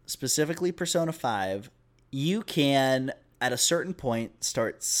Persona, specifically Persona 5, you can, at a certain point,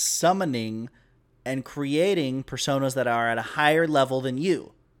 start summoning and creating personas that are at a higher level than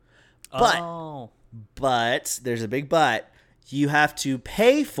you. But there's a big but. You have to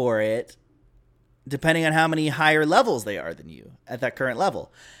pay for it depending on how many higher levels they are than you at that current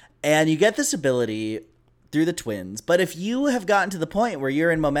level. And you get this ability through the Twins. But if you have gotten to the point where you're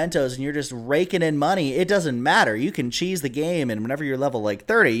in mementos and you're just raking in money, it doesn't matter. You can cheese the game, and whenever you're level like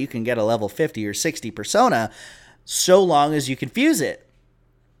 30, you can get a level 50 or 60 persona, so long as you can fuse it.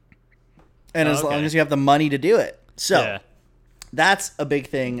 And as long as you have the money to do it. So that's a big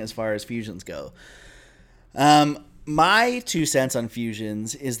thing as far as fusions go. My 2 cents on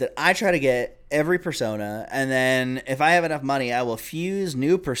fusions is that I try to get every persona, and then if I have enough money, I will fuse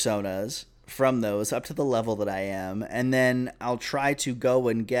new personas from those up to the level that I am, and then I'll try to go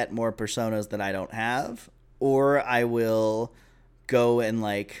and get more personas that I don't have, or I will go and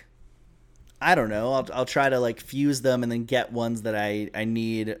like, I don't know, I'll try to like fuse them and then get ones that I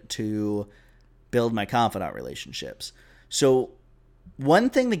need to build my confidant relationships. So one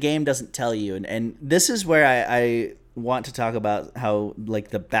thing the game doesn't tell you, and this is where I want to talk about how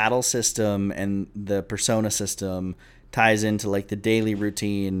like the battle system and the persona system ties into like the daily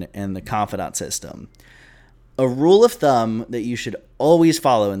routine and the confidant system. A rule of thumb that you should always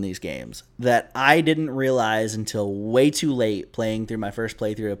follow in these games that I didn't realize until way too late playing through my first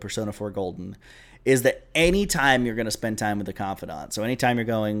playthrough of Persona 4 Golden is that anytime you're going to spend time with the confidant, so anytime you're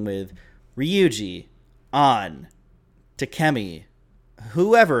going with Ryuji, An, Takemi,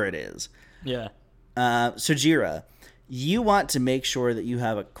 whoever it is, Sojira, you want to make sure that you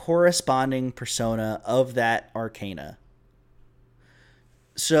have a corresponding persona of that arcana.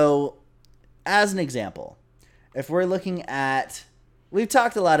 So, as an example, if we're looking at... We've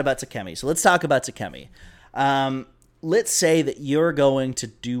talked a lot about Takemi, so let's talk about Takemi. Let's say that you're going to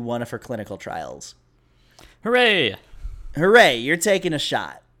do one of her clinical trials. Hooray! Hooray, you're taking a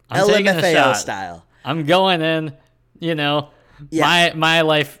shot. LMFAO style. I'm going in, my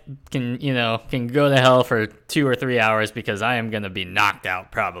life can go to hell for 2 or 3 hours because I am going to be knocked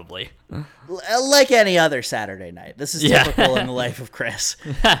out probably. Like any other Saturday night. This is typical in the life of Chris.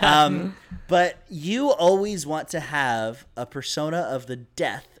 But you always want to have a persona of the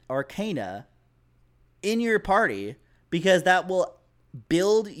death arcana in your party because that will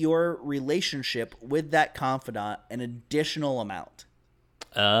build your relationship with that confidant an additional amount.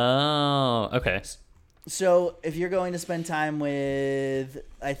 Oh, okay. So if you're going to spend time with,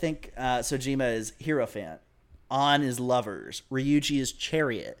 I think Sojima is Hierophant on is lovers. Ryuji is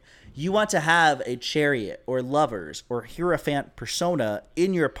chariot. You want to have a chariot or lovers or Hierophant persona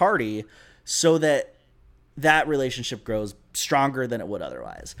in your party so that that relationship grows stronger than it would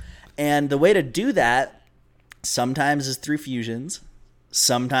otherwise. And the way to do that sometimes is through fusions.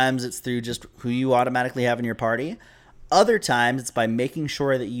 Sometimes it's through just who you automatically have in your party. Other times it's by making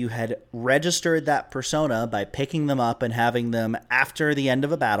sure that you had registered that persona by picking them up and having them after the end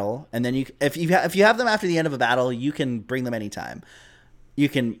of a battle. And then if you have them after the end of a battle, you can bring them anytime. You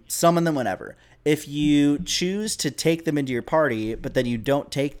can summon them whenever. If you choose to take them into your party, but then you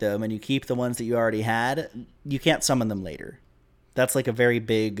don't take them and you keep the ones that you already had, you can't summon them later. That's like a very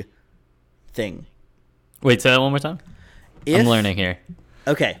big thing. Wait, say that one more time? I'm learning here.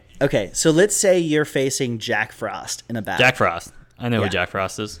 Okay. So let's say you're facing Jack Frost in a battle. Jack Frost. I know who Jack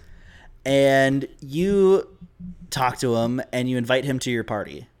Frost is. And you talk to him and you invite him to your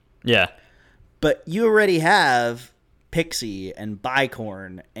party. Yeah. But you already have Pixie and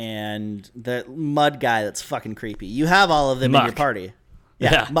Bicorn and the mud guy that's fucking creepy. You have all of them in your party.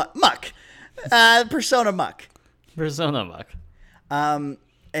 Yeah. Muck. Persona Muck. Persona Muck.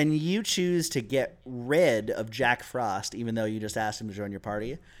 And you choose to get rid of Jack Frost, even though you just asked him to join your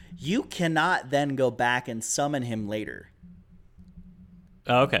party, you cannot then go back and summon him later.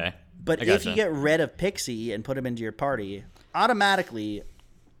 Oh, okay. But if you get rid of Pixie and put him into your party, automatically,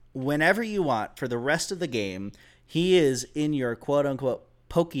 whenever you want, for the rest of the game, he is in your quote-unquote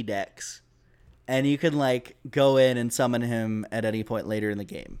Pokédex, and you can, like, go in and summon him at any point later in the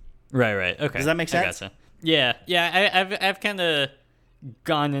game. Right. Okay. Does that make sense? I gotcha. Yeah. I've kind of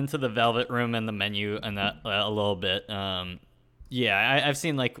gone into the Velvet Room and the menu and that a little bit. I've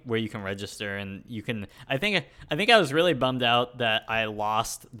seen like where you can register and you can. I think I was really bummed out that I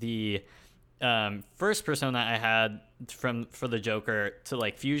lost the first persona I had for the Joker to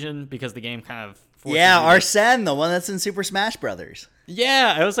like Fusion because the game kind of Arsene, the one that's in Super Smash Brothers.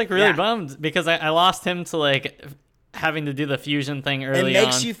 Yeah, I was like really bummed because I lost him to like having to do the fusion thing early on. It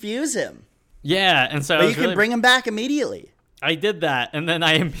makes you fuse him. Yeah, and so but you can bring him back immediately. I did that, and then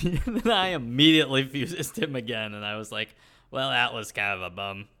I immediately fused him again, and I was like, well, that was kind of a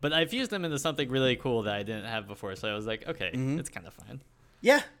bum. But I fused him into something really cool that I didn't have before, so I was like, okay, it's kind of fine.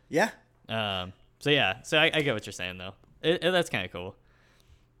 Yeah. So I get what you're saying, though. That's kind of cool.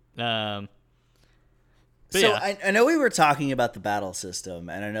 I know we were talking about the battle system,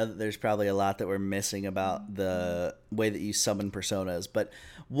 and I know that there's probably a lot that we're missing about the way that you summon personas, but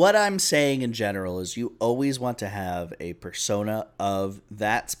what I'm saying in general is you always want to have a persona of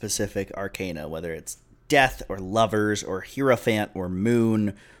that specific arcana, whether it's Death or Lovers or Hierophant or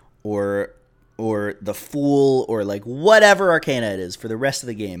Moon or the Fool or like whatever arcana it is for the rest of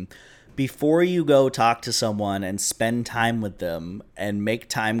the game. Before you go talk to someone and spend time with them and make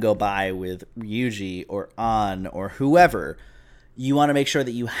time go by with Ryuji or An or whoever, you want to make sure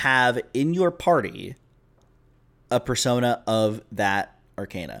that you have in your party a persona of that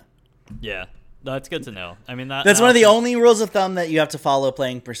arcana. Yeah, that's good to know. I mean, that's one of the only rules of thumb that you have to follow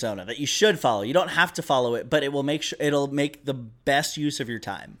playing Persona, that you should follow. You don't have to follow it, but it'll make the best use of your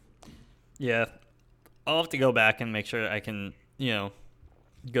time. Yeah, I'll have to go back and make sure I can,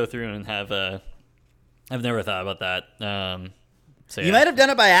 go through and have I've never thought about that. You might have done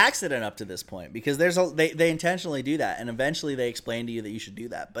it by accident up to this point because they intentionally do that, and eventually they explain to you that you should do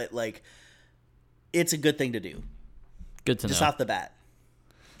that. But like, it's a good thing to do. Good to know. Just off the bat.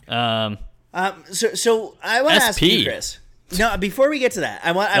 So I want to ask you, Chris. No, before we get to that,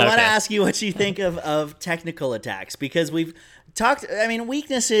 I want to ask you what you think of technical attacks, because we've talked. I mean,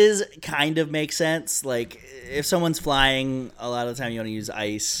 weaknesses kind of make sense. Like if someone's flying, a lot of the time you want to use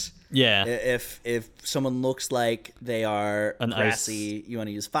ice. Yeah. If someone looks like they are grassy, you want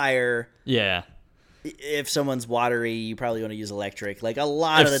to use fire. Yeah. If someone's watery, you probably want to use electric. Like a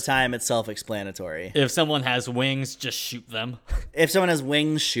lot of the time, it's self-explanatory. If someone has wings, just shoot them. If someone has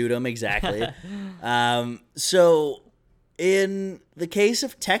wings, shoot them. Exactly. So in the case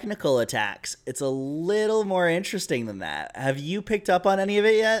of technical attacks, it's a little more interesting than that. Have you picked up on any of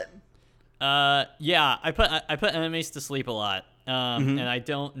it yet? Yeah. I put enemies to sleep a lot. And I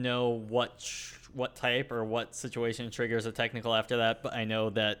don't know what type or what situation triggers a technical after that, but I know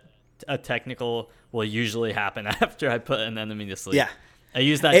that a technical will usually happen after I put an enemy to sleep. Yeah. I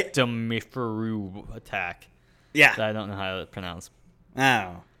use that Domiferu attack. Yeah. That I don't know how to pronounce. Oh.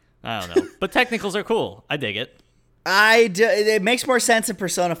 I don't know. But technicals are cool. I dig it. It makes more sense in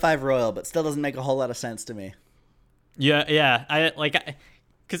Persona 5 Royal, but still doesn't make a whole lot of sense to me. Yeah.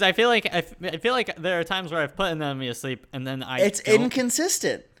 Because I feel like there are times where I've put an enemy to sleep and then it's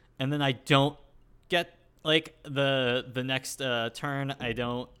inconsistent. And then I don't get like the next turn. I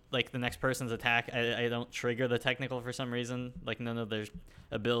don't like the next person's attack, I don't trigger the technical for some reason. Like none of their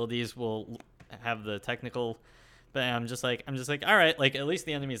abilities will have the technical. But I'm just like, all right, like at least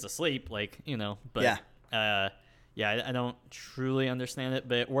the enemy's asleep, like, you know. But yeah, I don't truly understand it,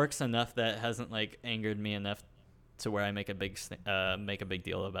 but it works enough that it hasn't like angered me enough to where I make a big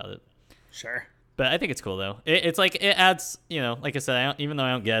deal about it. Sure. But I think it's cool though. It's like it adds, you know, like I said, even though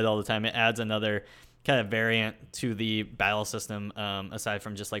I don't get it all the time, it adds another kind of variant to the battle system, aside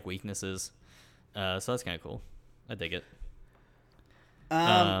from just like weaknesses. So that's kind of cool. I dig it.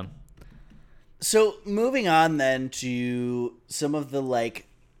 So moving on then to some of the like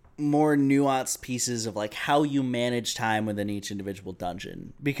more nuanced pieces of like how you manage time within each individual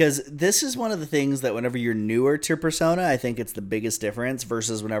dungeon, because this is one of the things that whenever you're newer to Persona, I think it's the biggest difference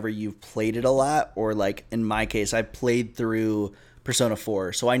versus whenever you've played it a lot, or like in my case, I played through Persona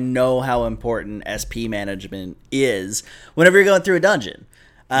 4, so I know how important SP management is whenever you're going through a dungeon.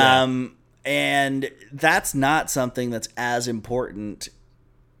 And that's not something that's as important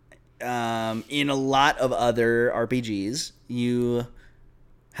in a lot of other RPGs. You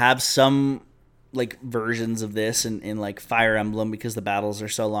have some like versions of this in like Fire Emblem, because the battles are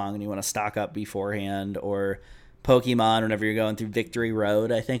so long and you want to stock up beforehand, or Pokemon whenever you're going through Victory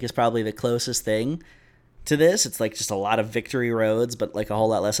Road, I think is probably the closest thing to this. It's like just a lot of victory roads, but like a whole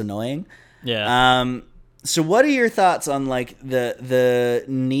lot less annoying. Yeah. So what are your thoughts on like the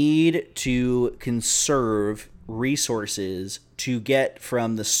need to conserve resources to get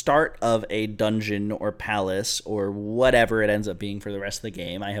from the start of a dungeon or palace or whatever it ends up being for the rest of the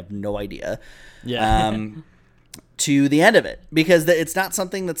game? I have no idea. Yeah. To the end of it, because it's not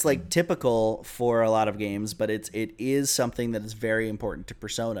something that's like typical for a lot of games, but it is something that is very important to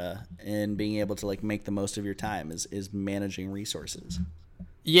Persona, and being able to like make the most of your time is managing resources.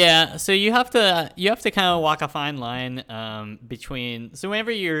 Yeah, so you have to kind of walk a fine line between. So whenever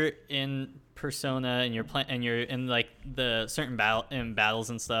you're in Persona and you're in like the certain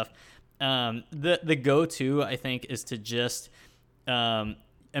battles and stuff, the go-to I think is to just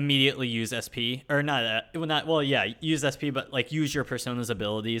immediately use SP, or use SP, but like use your Persona's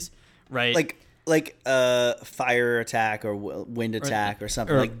abilities, right? Like fire attack or wind attack or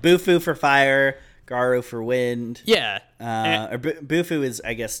something, like Bufu for fire, Garu for wind. Yeah. Or Bufu is,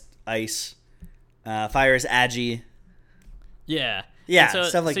 I guess, ice. Fire is Agi. Yeah. Yeah,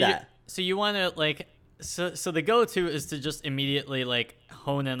 stuff like that. So you want to like, so the go-to is to just immediately like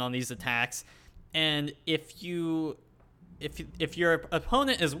hone in on these attacks, and if your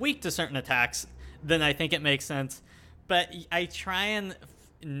opponent is weak to certain attacks, then I think it makes sense. But I try and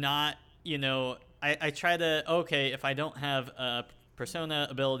not, you know, I try to, okay, if I don't have a Persona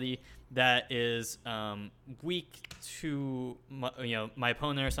ability that is weak to my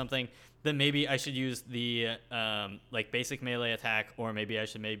opponent or something, then maybe I should use the like basic melee attack, or maybe I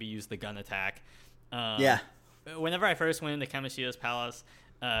should use the gun attack. Whenever I first went into Kamoshida's Palace,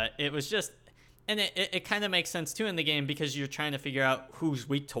 it was just, and it kind of makes sense too in the game, because you're trying to figure out who's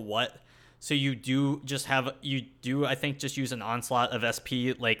weak to what. So you do I think just use an onslaught of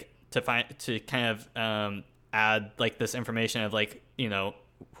SP, like to kind of add like this information of like, you know,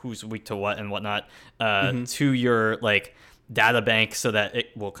 who's weak to what and whatnot to your like data bank, so that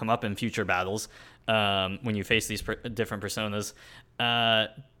it will come up in future battles when you face these different personas.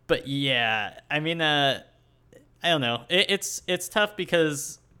 But yeah, I mean, I don't know. It's tough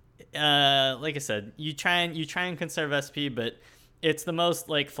because, like I said, you try and conserve SP, but it's the most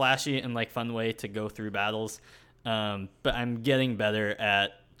like flashy and like fun way to go through battles. But I'm getting better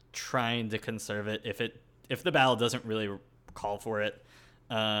at trying to conserve it if the battle doesn't really call for it.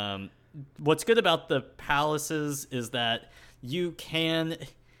 What's good about the palaces is that you can,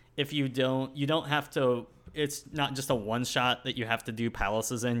 if you don't have to, it's not just a one shot that you have to do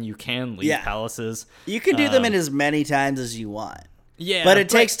palaces in. You can leave palaces. You can do them in as many times as you want. Yeah. But it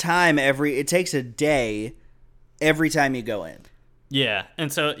takes time it takes a day every time you go in. Yeah.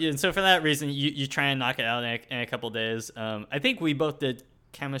 And so for that reason, you try and knock it out in a couple days. I think we both did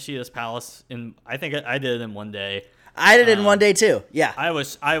Kamoshida's Palace I think I did it in one day. I did it in one day too. Yeah. I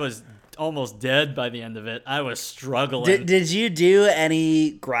was almost dead by the end of it. I was struggling. Did you do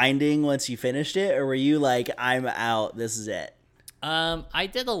any grinding once you finished it, or were you like, I'm out, this is it? I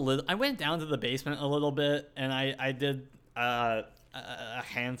did a little. I went down to the basement a little bit, and I did a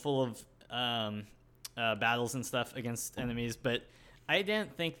handful of battles and stuff against enemies, but I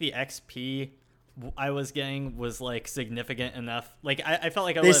didn't think the XP I was getting was like significant enough. Like I felt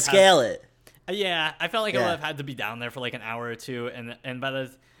like I would scale it. Yeah, I felt like I would have had to be down there for like an hour or two, and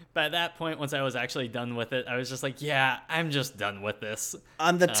by that point, once I was actually done with it, I was just like, yeah, I'm just done with this.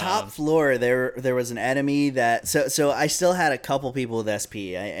 On the top floor, there was an enemy that so I still had a couple people with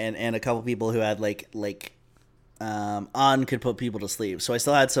SP and a couple people who had like on could put people to sleep. So I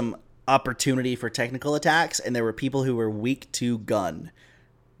still had some opportunity for technical attacks, and there were people who were weak to gun,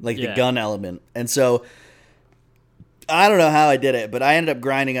 like the gun element. And so I don't know how I did it, but I ended up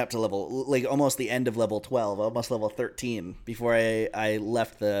grinding up to level, like almost the end of level 12, almost level 13 before I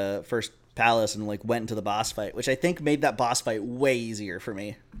left the first palace and like went into the boss fight, which I think made that boss fight way easier for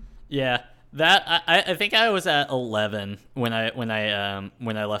me. Yeah, that I think I was at 11 when I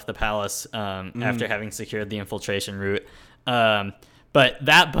left the palace after having secured the infiltration route. But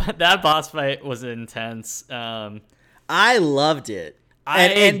that boss fight was intense. I loved it.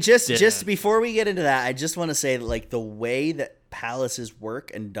 And just before we get into that, I just want to say that like the way that palaces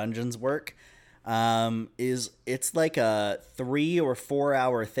work and dungeons work is it's like a 3 or 4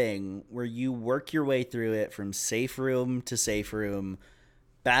 hour thing where you work your way through it from safe room to safe room,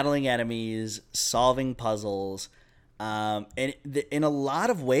 battling enemies, solving puzzles, and in a lot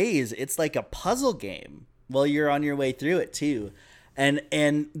of ways it's like a puzzle game while you're on your way through it too.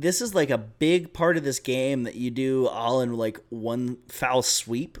 And this is like a big part of this game that you do all in like one foul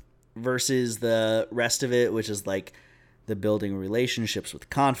sweep versus the rest of it, which is like the building relationships with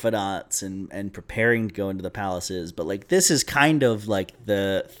confidants and preparing to go into the palaces. But like this is kind of like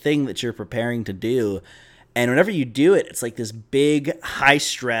the thing that you're preparing to do. And whenever you do it, it's like this big high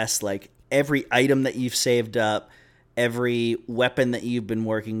stress, like every item that you've saved up, every weapon that you've been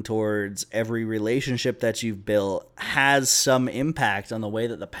working towards, every relationship that you've built has some impact on the way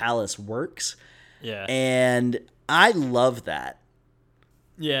that the palace works. Yeah. And I love that.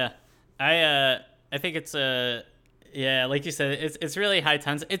 Yeah. I think it's yeah, like you said, it's really high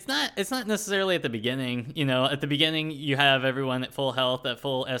tense. It's not necessarily at the beginning. You know, at the beginning you have everyone at full health, at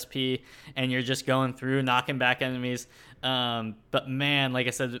full SP, and you're just going through knocking back enemies. But man, like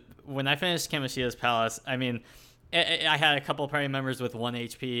I said, when I finished Kamoshida's palace, I mean, I had a couple of party members with 1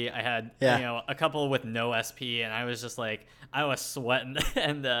 HP. I had a couple with no SP, and I was just like, I was sweating,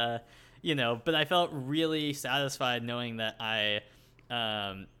 and but I felt really satisfied knowing that I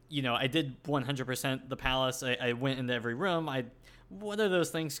did 100% the palace. I went into every room. What are those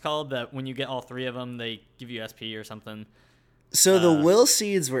things called that when you get all 3 of them, they give you SP or something? So the will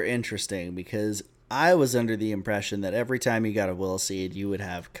seeds were interesting because I was under the impression that every time you got a will seed, you would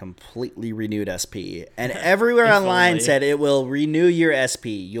have completely renewed SP. And everywhere online said it will renew your SP.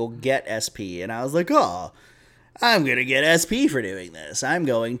 You'll get SP. And I was like, oh, I'm going to get SP for doing this. I'm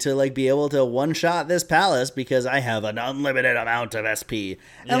going to like be able to one-shot this palace because I have an unlimited amount of SP.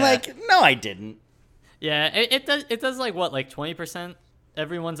 And like, no, I didn't. Yeah, it does like what, like 20%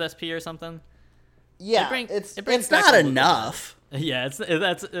 everyone's SP or something? Yeah, it's not enough. Yeah, that's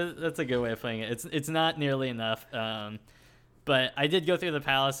a good way of putting it. It's not nearly enough. But I did go through the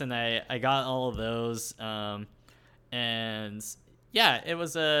palace and I got all of those. And yeah, it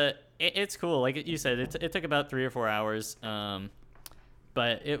was it's cool. Like you said, it took about 3 or 4 hours.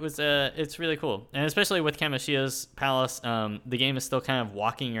 But it's really cool, and especially with Kamoshida's palace, the game is still kind of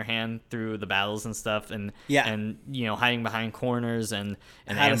walking your hand through the battles and stuff, and hiding behind corners and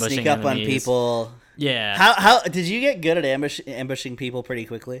how ambushing to sneak up enemies. on people. Yeah. How did you get good at ambushing people pretty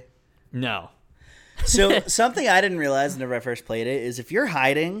quickly? No. So something I didn't realize whenever I first played it is if you're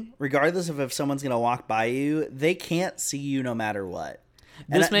hiding, regardless of if someone's gonna walk by you, they can't see you no matter what.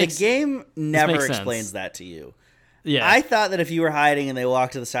 And the game never explains that to you. Yeah. I thought that if you were hiding and they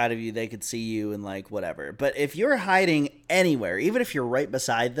walked to the side of you, they could see you and like whatever. But if you're hiding anywhere, even if you're right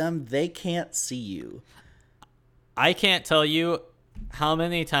beside them, they can't see you. I can't tell you how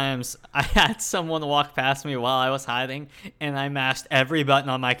many times I had someone walk past me while I was hiding and I mashed every button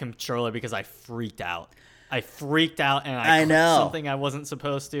on my controller because I freaked out. And I know something I wasn't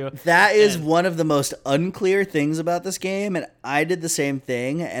supposed to. That is one of the most unclear things about this game, and I did the same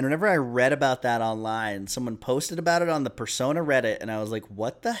thing. And whenever I read about that online, someone posted about it on the Persona Reddit, and I was like,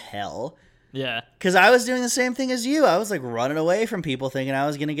 what the hell? Yeah. Because I was doing the same thing as you. I was like running away from people thinking I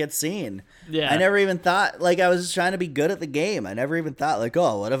was going to get seen. Yeah. I never even thought, like I was just trying to be good at the game. I never even thought like,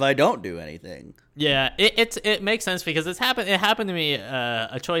 oh, what if I don't do anything? Yeah, it makes sense because it happened to me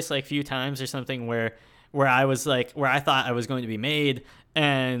a choice like few times or something where I was like, where I thought I was going to be made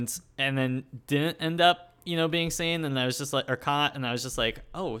and then didn't end up, being seen, and I was just like, or caught, and I was just like,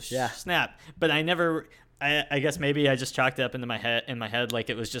 oh, snap. But I guess maybe I just chalked it up in my head like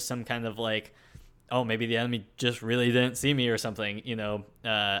it was just some kind of like, oh, maybe the enemy just really didn't see me or something, but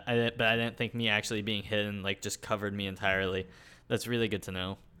I didn't think me actually being hidden like just covered me entirely. That's really good to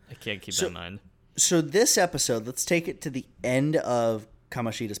know. I can't keep that in mind. So this episode, let's take it to the end of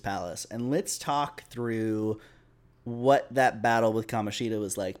Kamoshida's palace, and let's talk through what that battle with Kamoshida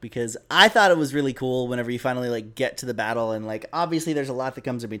was like, because I thought it was really cool whenever you finally like get to the battle, and like obviously there's a lot that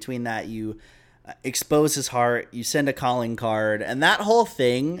comes in between that. You expose his heart, you send a calling card, and that whole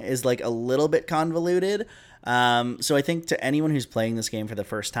thing is like a little bit convoluted. So I think to anyone who's playing this game for the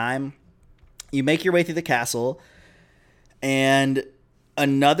first time, you make your way through the castle, and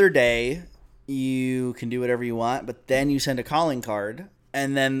another day you can do whatever you want, but then you send a calling card,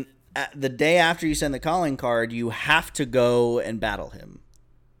 and then the day after you send the calling card, you have to go and battle him.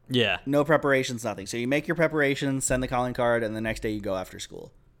 Yeah. No preparations, nothing. So you make your preparations, send the calling card, and the next day you go after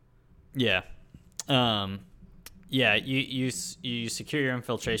school. Yeah. Yeah, you secure your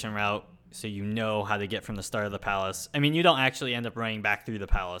infiltration route, so you know how to get from the start of the palace. I mean, you don't actually end up running back through the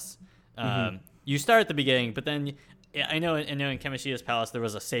palace. You start at the beginning, but then I know in Kamoshida's palace there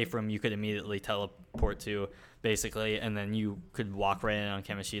was a safe room you could immediately teleport to, basically, and then you could walk right in on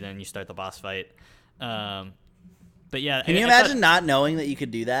Kamoshida and you start the boss fight. But yeah, can you imagine not knowing that you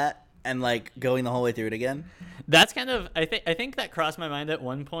could do that and like going the whole way through it again? That's kind of I think that crossed my mind at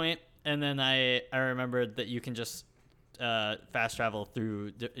one point, and then I remembered that you can just fast travel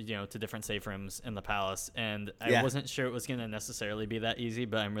through to different safe rooms in the palace, and I wasn't sure it was going to necessarily be that easy,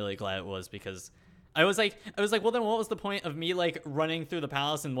 but I'm really glad it was, because I was like, well, then what was the point of me like running through the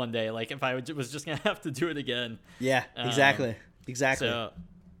palace in one day? Like if I was just gonna have to do it again. Yeah, exactly.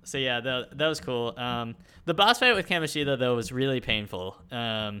 So yeah, that was cool. The boss fight with Kamoshida though was really painful.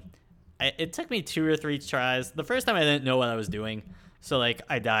 It took me 2 or 3 tries. The first time I didn't know what I was doing, so like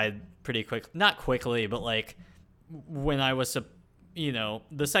I died pretty quick. Not quickly, but like when I was,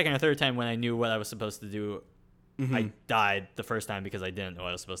 the second or third time when I knew what I was supposed to do, I died the first time because I didn't know what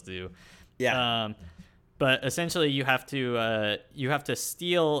I was supposed to do. Yeah. But essentially, you have to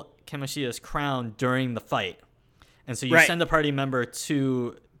steal Kamoshida's crown during the fight, and so you send a party member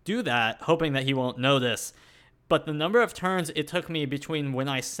to do that, hoping that he won't notice. But the number of turns it took me between when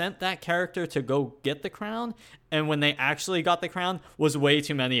I sent that character to go get the crown and when they actually got the crown was way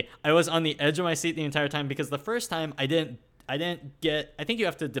too many. I was on the edge of my seat the entire time, because the first time I didn't get. I think you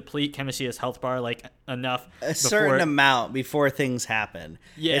have to deplete Kamoshida's health bar like enough, certain amount before things happen.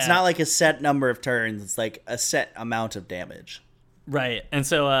 Yeah, it's not like a set number of turns. It's like a set amount of damage. Right, and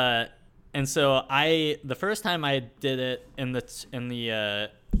so the first time I did it in the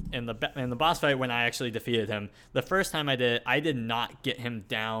boss fight when I actually defeated him, the first time I did not get him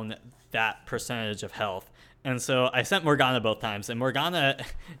down that percentage of health. And so I sent Morgana both times, and Morgana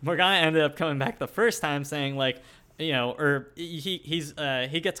ended up coming back the first time saying like, or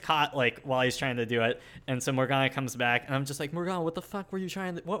he gets caught like while he's trying to do it, and so Morgana comes back, and I'm just like, Morgana, what the fuck were you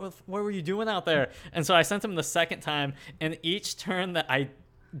trying to? What were you doing out there? And so I sent him the second time, and each turn that I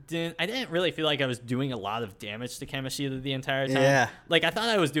didn't really feel like I was doing a lot of damage to Kamoshida the entire time. Yeah. Like I thought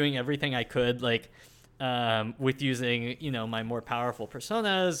I was doing everything I could, like with using my more powerful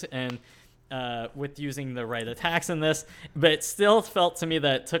personas and with using the right attacks in this, but it still felt to me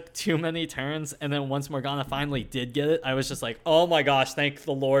that it took too many turns. And then once Morgana finally did get it, I was just like, oh my gosh, thank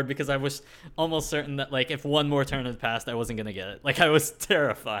the Lord, because I was almost certain that like if one more turn had passed, I wasn't gonna get it. Like I was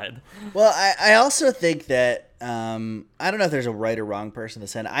terrified. Well, I also think that I don't know if there's a right or wrong person to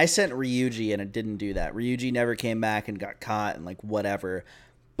send. I sent Ryuji and it didn't do that. Ryuji never came back and got caught and like whatever.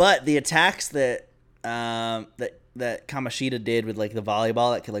 But the attacks that Kamoshida did with like the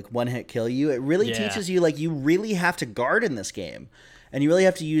volleyball that could like one hit kill you, it really teaches you like you really have to guard in this game, and you really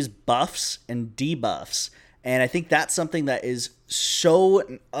have to use buffs and debuffs. And I think that's something that is so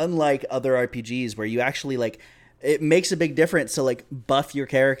unlike other RPGs where you actually like it makes a big difference to like buff your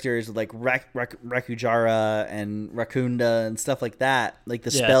characters with like Rakujara and Rakunda and stuff like that. Like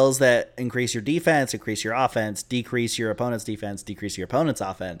the spells that increase your defense, increase your offense, decrease your opponent's defense, decrease your opponent's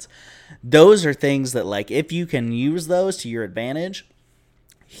offense. Those are things that like if you can use those to your advantage,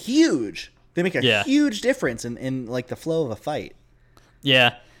 huge. They make a huge difference in like the flow of a fight.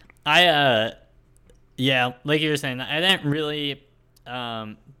 Yeah. like you were saying, I didn't really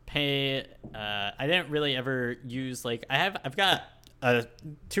I didn't really ever use like I've got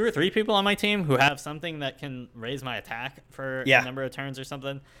 2 or 3 people on my team who have something that can raise my attack for a number of turns or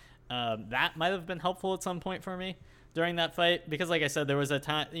something. That might have been helpful at some point for me during that fight, because like I said, there was a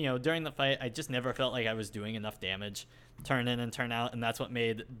time during the fight I just never felt like I was doing enough damage turn in and turn out, and that's what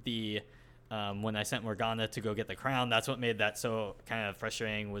made the when I sent Morgana to go get the crown, that's what made that so kind of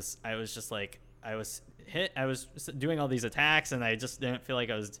frustrating. Was I was just like I was doing all these attacks and I just didn't feel like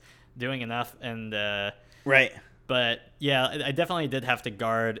I was doing enough. And right, but yeah, I definitely did have to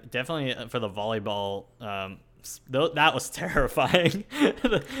guard, definitely for the volleyball that was terrifying.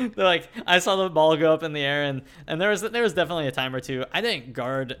 Like I saw the ball go up in the air, and there was definitely a time or two I didn't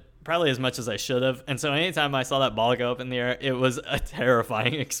guard probably as much as I should have, and so anytime I saw that ball go up in the air, it was a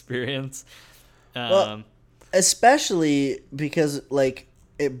terrifying experience. Well, especially because like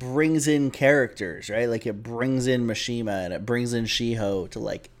it brings in characters, right? Like it brings in Mishima and it brings in Shiho to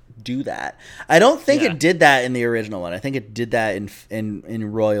like do that. I don't think it did that in the original one. I think it did that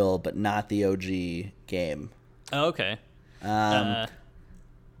in Royal, but not the OG game. Oh, okay.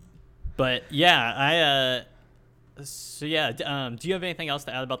 But yeah, so yeah. Do you have anything else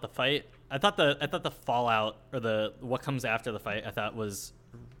to add about the fight? I thought the fallout or what comes after the fight I thought was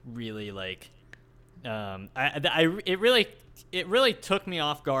really like, it really took me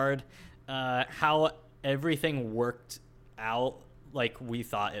off guard, how everything worked out like we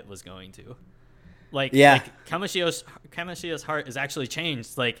thought it was going to. Like Kamoshida's heart is actually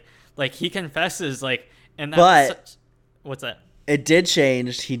changed. Like he confesses, like, and that's what's that? It did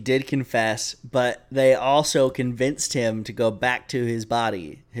change. He did confess, but they also convinced him to go back to his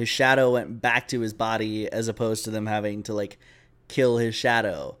body. His shadow went back to his body as opposed to them having to like kill his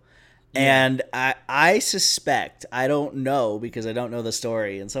shadow. Yeah. And I suspect, I don't know because I don't know the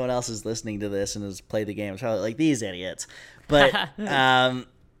story, and someone else is listening to this and has played the game. It's probably like, these idiots. But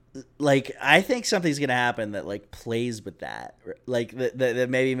like I think something's gonna happen that like plays with that, like that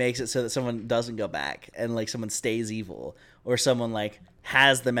maybe makes it so that someone doesn't go back and like someone stays evil, or someone like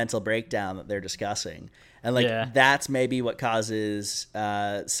has the mental breakdown that they're discussing, and like that's maybe what causes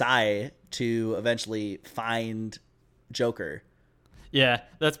Sai to eventually find Joker. Yeah,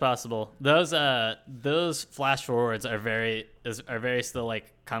 that's possible. Those flash forwards are very still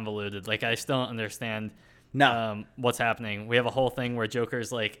like convoluted. Like I still don't understand what's happening. We have a whole thing where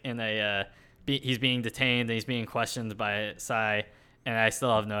Joker's like in he's being detained and he's being questioned by Sai, and I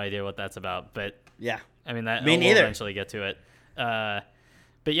still have no idea what that's about. But yeah, I mean that we'll eventually get to it.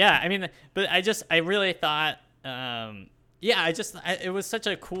 But yeah, I mean, but I really thought, it was such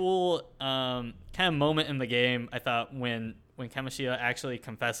a cool kind of moment in the game. I thought when Kamoshida actually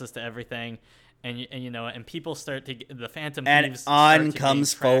confesses to everything, and people start to get, the Phantom Thieves, and On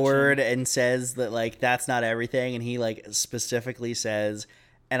comes forward and says that like that's not everything, and he like specifically says,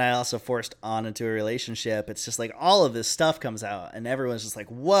 and I also forced On into a relationship. It's just like all of this stuff comes out, and everyone's just like,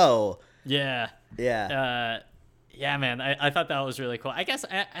 whoa. Yeah, man. I thought that was really cool. I guess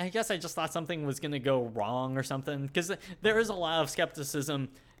I just thought something was gonna go wrong or something, because there is a lot of skepticism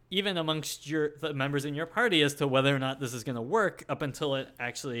even amongst the members in your party as to whether or not this is going to work up until it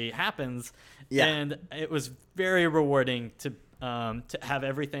actually happens. Yeah. And it was very rewarding to have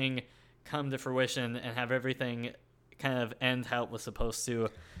everything come to fruition and have everything kind of end how it was supposed to.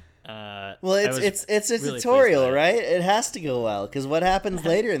 Well, it's a really tutorial, right? It has to go well, because what happens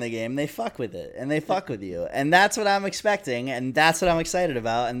later in the game, they fuck with it, and they fuck with you. And that's what I'm expecting, and that's what I'm excited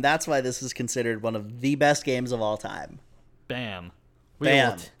about, and that's why this is considered one of the best games of all time. Bam.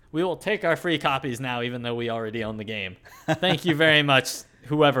 Bam. We will take our free copies now, even though we already own the game. Thank you very much,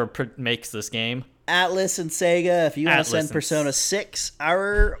 whoever makes this game. Atlus and Sega, if you want to send Persona 6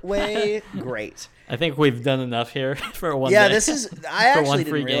 our way, great. I think we've done enough here for one day. Yeah, I actually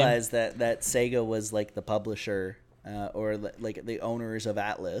didn't realize that Sega was like the publisher or like the owners of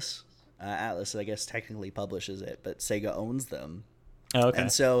Atlus. Atlus, I guess, technically publishes it, but Sega owns them. Oh, okay.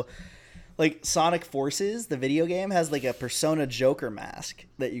 And so, like, Sonic Forces, the video game, has like a Persona Joker mask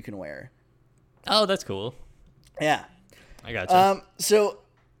that you can wear. Oh, that's cool. Yeah. I gotcha. So,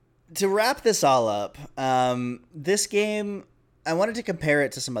 to wrap this all up, this game, I wanted to compare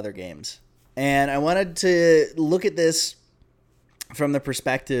it to some other games. And I wanted to look at this from the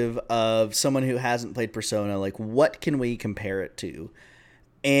perspective of someone who hasn't played Persona. Like, what can we compare it to?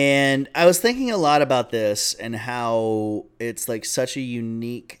 And I was thinking a lot about this and how it's like such a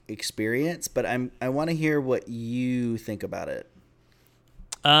unique experience, but I want to hear what you think about it.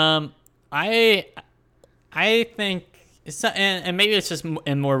 I think it's, and maybe it's just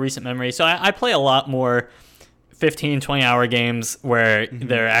in more recent memory. So I play a lot more 15, 20-hour games where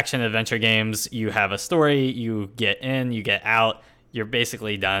they're action adventure games. You have a story, you get in, you get out, you're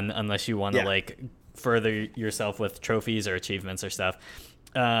basically done unless you want to like further yourself with trophies or achievements or stuff.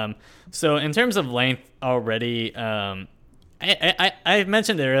 So in terms of length already, I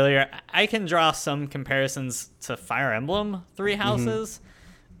mentioned it earlier. I can draw some comparisons to Fire Emblem Three Houses,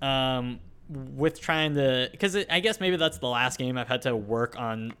 with trying to, because I guess maybe that's the last game I've had to work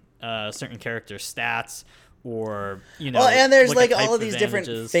on certain character stats, or well, and there's like all of these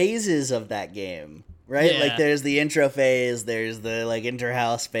different phases of that game, right? Like there's the intro phase, there's the like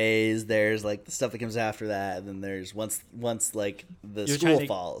interhouse phase, there's like the stuff that comes after that, and then there's once like the school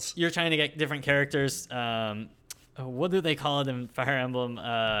falls. You're trying to get different characters what do they call it in Fire Emblem?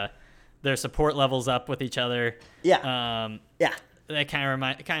 Their support levels up with each other. Yeah. Yeah. That kind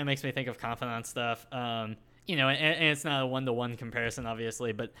of makes me think of Confidant stuff. You know, and it's not a 1-to-1 comparison,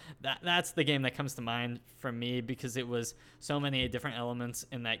 obviously, but that's the game that comes to mind for me because it was so many different elements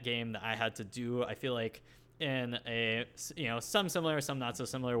in that game that I had to do. I feel like in a, you know, some similar, some not so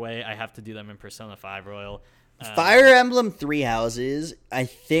similar way, I have to do them in Persona 5 Royal. Fire Emblem Three Houses, I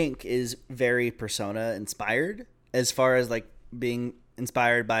think, is very Persona inspired as far as like being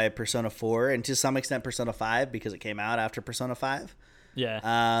inspired by Persona 4 and to some extent Persona 5 because it came out after Persona 5. Yeah.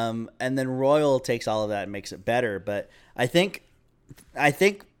 And then Royal takes all of that and makes it better. But I think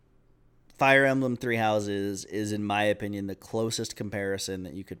Fire Emblem Three Houses is, in my opinion, the closest comparison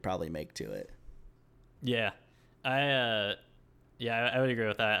that you could probably make to it. Yeah. I would agree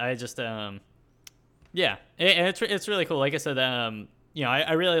with that. I just, yeah, it's really cool. Like I said, you know,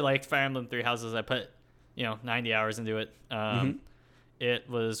 I really liked Fire Emblem Three Houses. I put, you know, 90 hours into it. It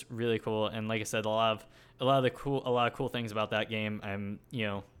was really cool, and like I said, a lot of cool things about that game. I'm, you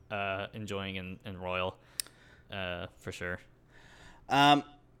know, enjoying in Royal, for sure.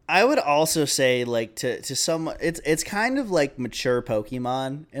 I would also say, like, to some, it's kind of like mature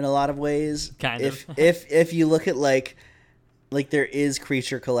Pokemon in a lot of ways. Kind of. If you look at like there is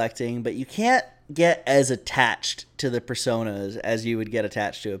creature collecting, but you can't get as attached to the personas as you would get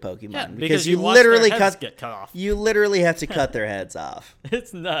attached to a Pokemon. Yeah, because you literally get cut off. You literally have to cut their heads off.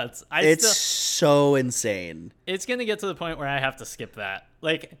 It's nuts. It's so insane. It's gonna get to the point where I have to skip that.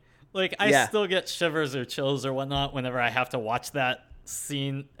 Like I still get shivers or chills or whatnot whenever I have to watch that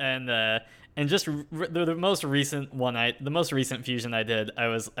scene, and just the most recent fusion I did,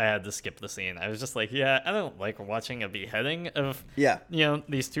 I had to skip the scene. I was just like, yeah, I don't like watching a beheading of, you know,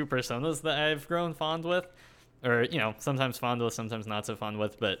 these two personas that I've grown fond with, or, you know, sometimes fond with, sometimes not so fond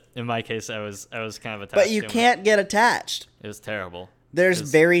with. But in my case, I was kind of attached. But you can't get attached. It was terrible. There's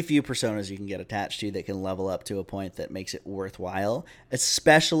very few personas you can get attached to that can level up to a point that makes it worthwhile,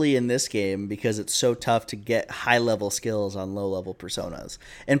 especially in this game because it's so tough to get high-level skills on low-level personas.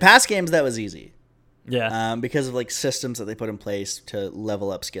 In past games, that was easy. Yeah. Because of, like, systems that they put in place to level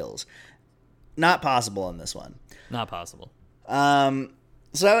up skills. Not possible in this one. Not possible.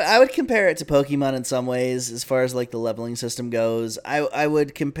 So I would compare it to Pokemon in some ways as far as, like, the leveling system goes. I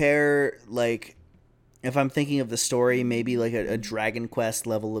would compare, like, if I'm thinking of the story, maybe like a Dragon Quest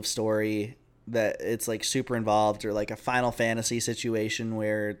level of story that it's like super involved, or like a Final Fantasy situation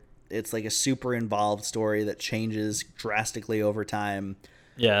where it's like a super involved story that changes drastically over time.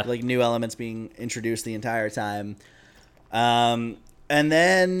 Yeah. Like new elements being introduced the entire time. And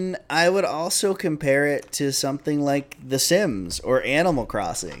then I would also compare it to something like The Sims or Animal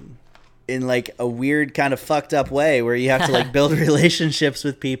Crossing in like a weird kind of fucked up way where you have to like build relationships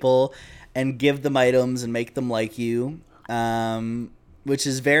with people and give them items and make them like you, which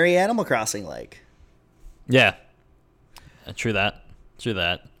is very Animal Crossing-like. Yeah. True that.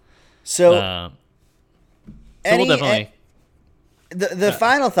 So we'll definitely... The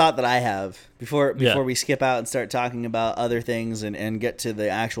final thought that I have before we skip out and start talking about other things and get to the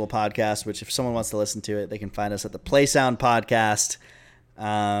actual podcast, which if someone wants to listen to it, they can find us at the Play Sound Podcast.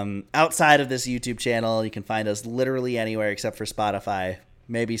 Outside of this YouTube channel, you can find us literally anywhere except for Spotify.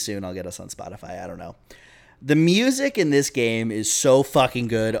 Maybe soon I'll get us on Spotify. I don't know. The music in this game is so fucking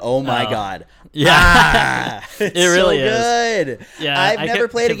good. Oh my god. Yeah. It's it really so is. Good. Yeah. I've never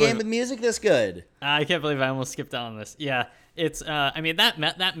played a game with music this good. I can't believe I almost skipped out on this. Yeah. It's I mean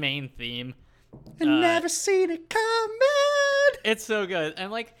that main theme. I've never seen it coming. It's so good.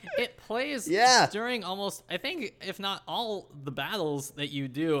 And like it plays during almost, I think, if not all the battles that you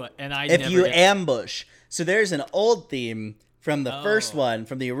do, and ambush. So there's an old theme from the first one,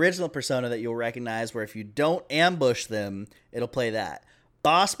 from the original Persona that you'll recognize, where if you don't ambush them, it'll play that.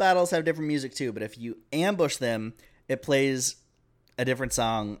 Boss battles have different music too, but if you ambush them, it plays a different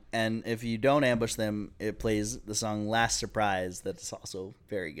song, and if you don't ambush them, it plays the song Last Surprise that's also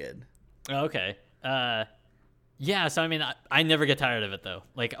very good. Okay. Yeah, so I mean, I never get tired of it though.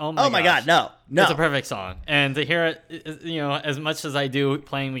 Like, oh my god, no. It's a perfect song. And to hear it, you know, as much as I do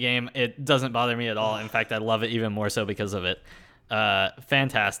playing the game, it doesn't bother me at all. In fact, I love it even more so because of it.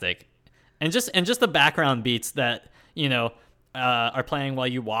 Fantastic. And just the background beats that, you know, are playing while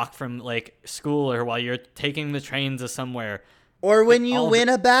you walk from like school or while you're taking the train to somewhere. Or when you win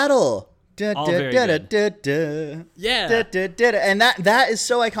a battle. Yeah. And that is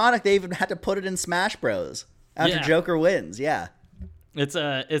so iconic they even had to put it in Smash Bros. After Joker wins, yeah.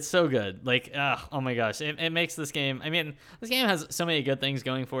 It's so good. Like, oh my gosh, it makes this game. I mean, this game has so many good things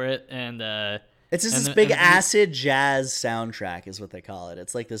going for it, and it's just this big acid jazz soundtrack, is what they call it.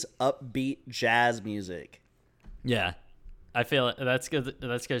 It's like this upbeat jazz music. Yeah. I feel it. That's good.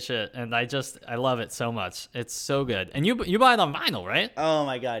 That's good shit. And I love it so much. It's so good. And you buy it on vinyl, right? Oh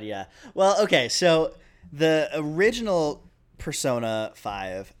my god, yeah. Well, okay, so the original Persona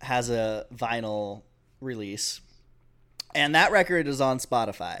 5 has a vinyl release, and that record is on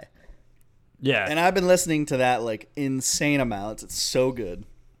Spotify. Yeah. And I've been listening to that like insane amounts. It's so good.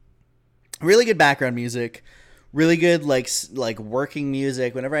 Really good background music. Really good like working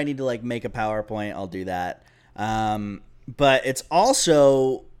music. Whenever I need to like make a PowerPoint, I'll do that. But it's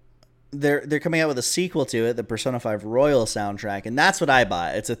also they're coming out with a sequel to it, the Persona 5 Royal soundtrack, and that's what I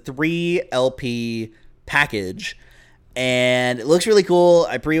bought. It's a 3 LP package, and it looks really cool.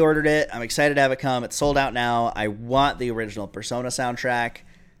 I pre-ordered it. I'm excited to have it come. It's sold out now. I want the original Persona soundtrack.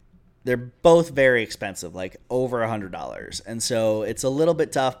 They're both very expensive, like over $100, and so it's a little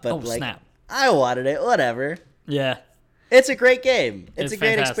bit tough. But snap. I wanted it. Whatever. Yeah. It's a great game. It's a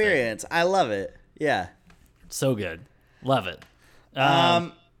great fantastic. experience. I love it. Yeah. So good. Love it.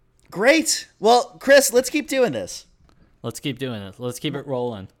 Great. Well, Chris, let's keep doing this. Let's keep doing it. Let's keep it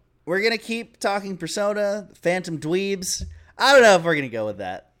rolling. We're going to keep talking Persona, Phantom Dweebs. I don't know if we're going to go with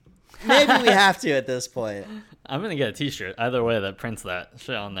that. Maybe we have to at this point. I'm going to get a t-shirt either way that prints that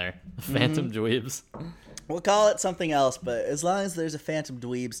shit on there. Phantom Dweebs. We'll call it something else, but as long as there's a Phantom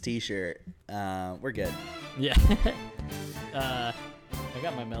Dweebs t-shirt, we're good. Yeah. I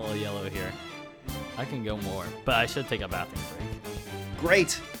got my Mellow Yellow here. I can go more, but I should take a bathroom break.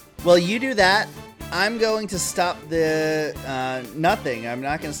 Great. Well, you do that. I'm going to stop the nothing. I'm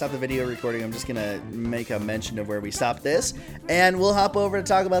not going to stop the video recording. I'm just going to make a mention of where we stopped this, and we'll hop over to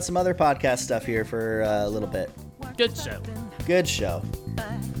talk about some other podcast stuff here for a little bit. Good show. Good show.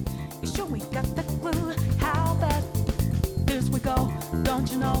 Sure we got the clue. How bad this we go? Don't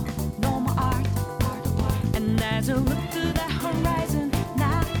you know? No more art. And as you look to the horizon,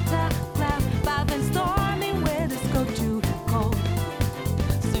 not a cloud, but then stormy weather's go too cold.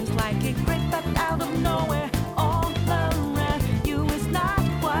 Seems like it great, but out of nowhere, all around you is not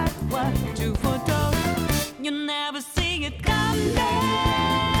what you foretold. You never see it coming.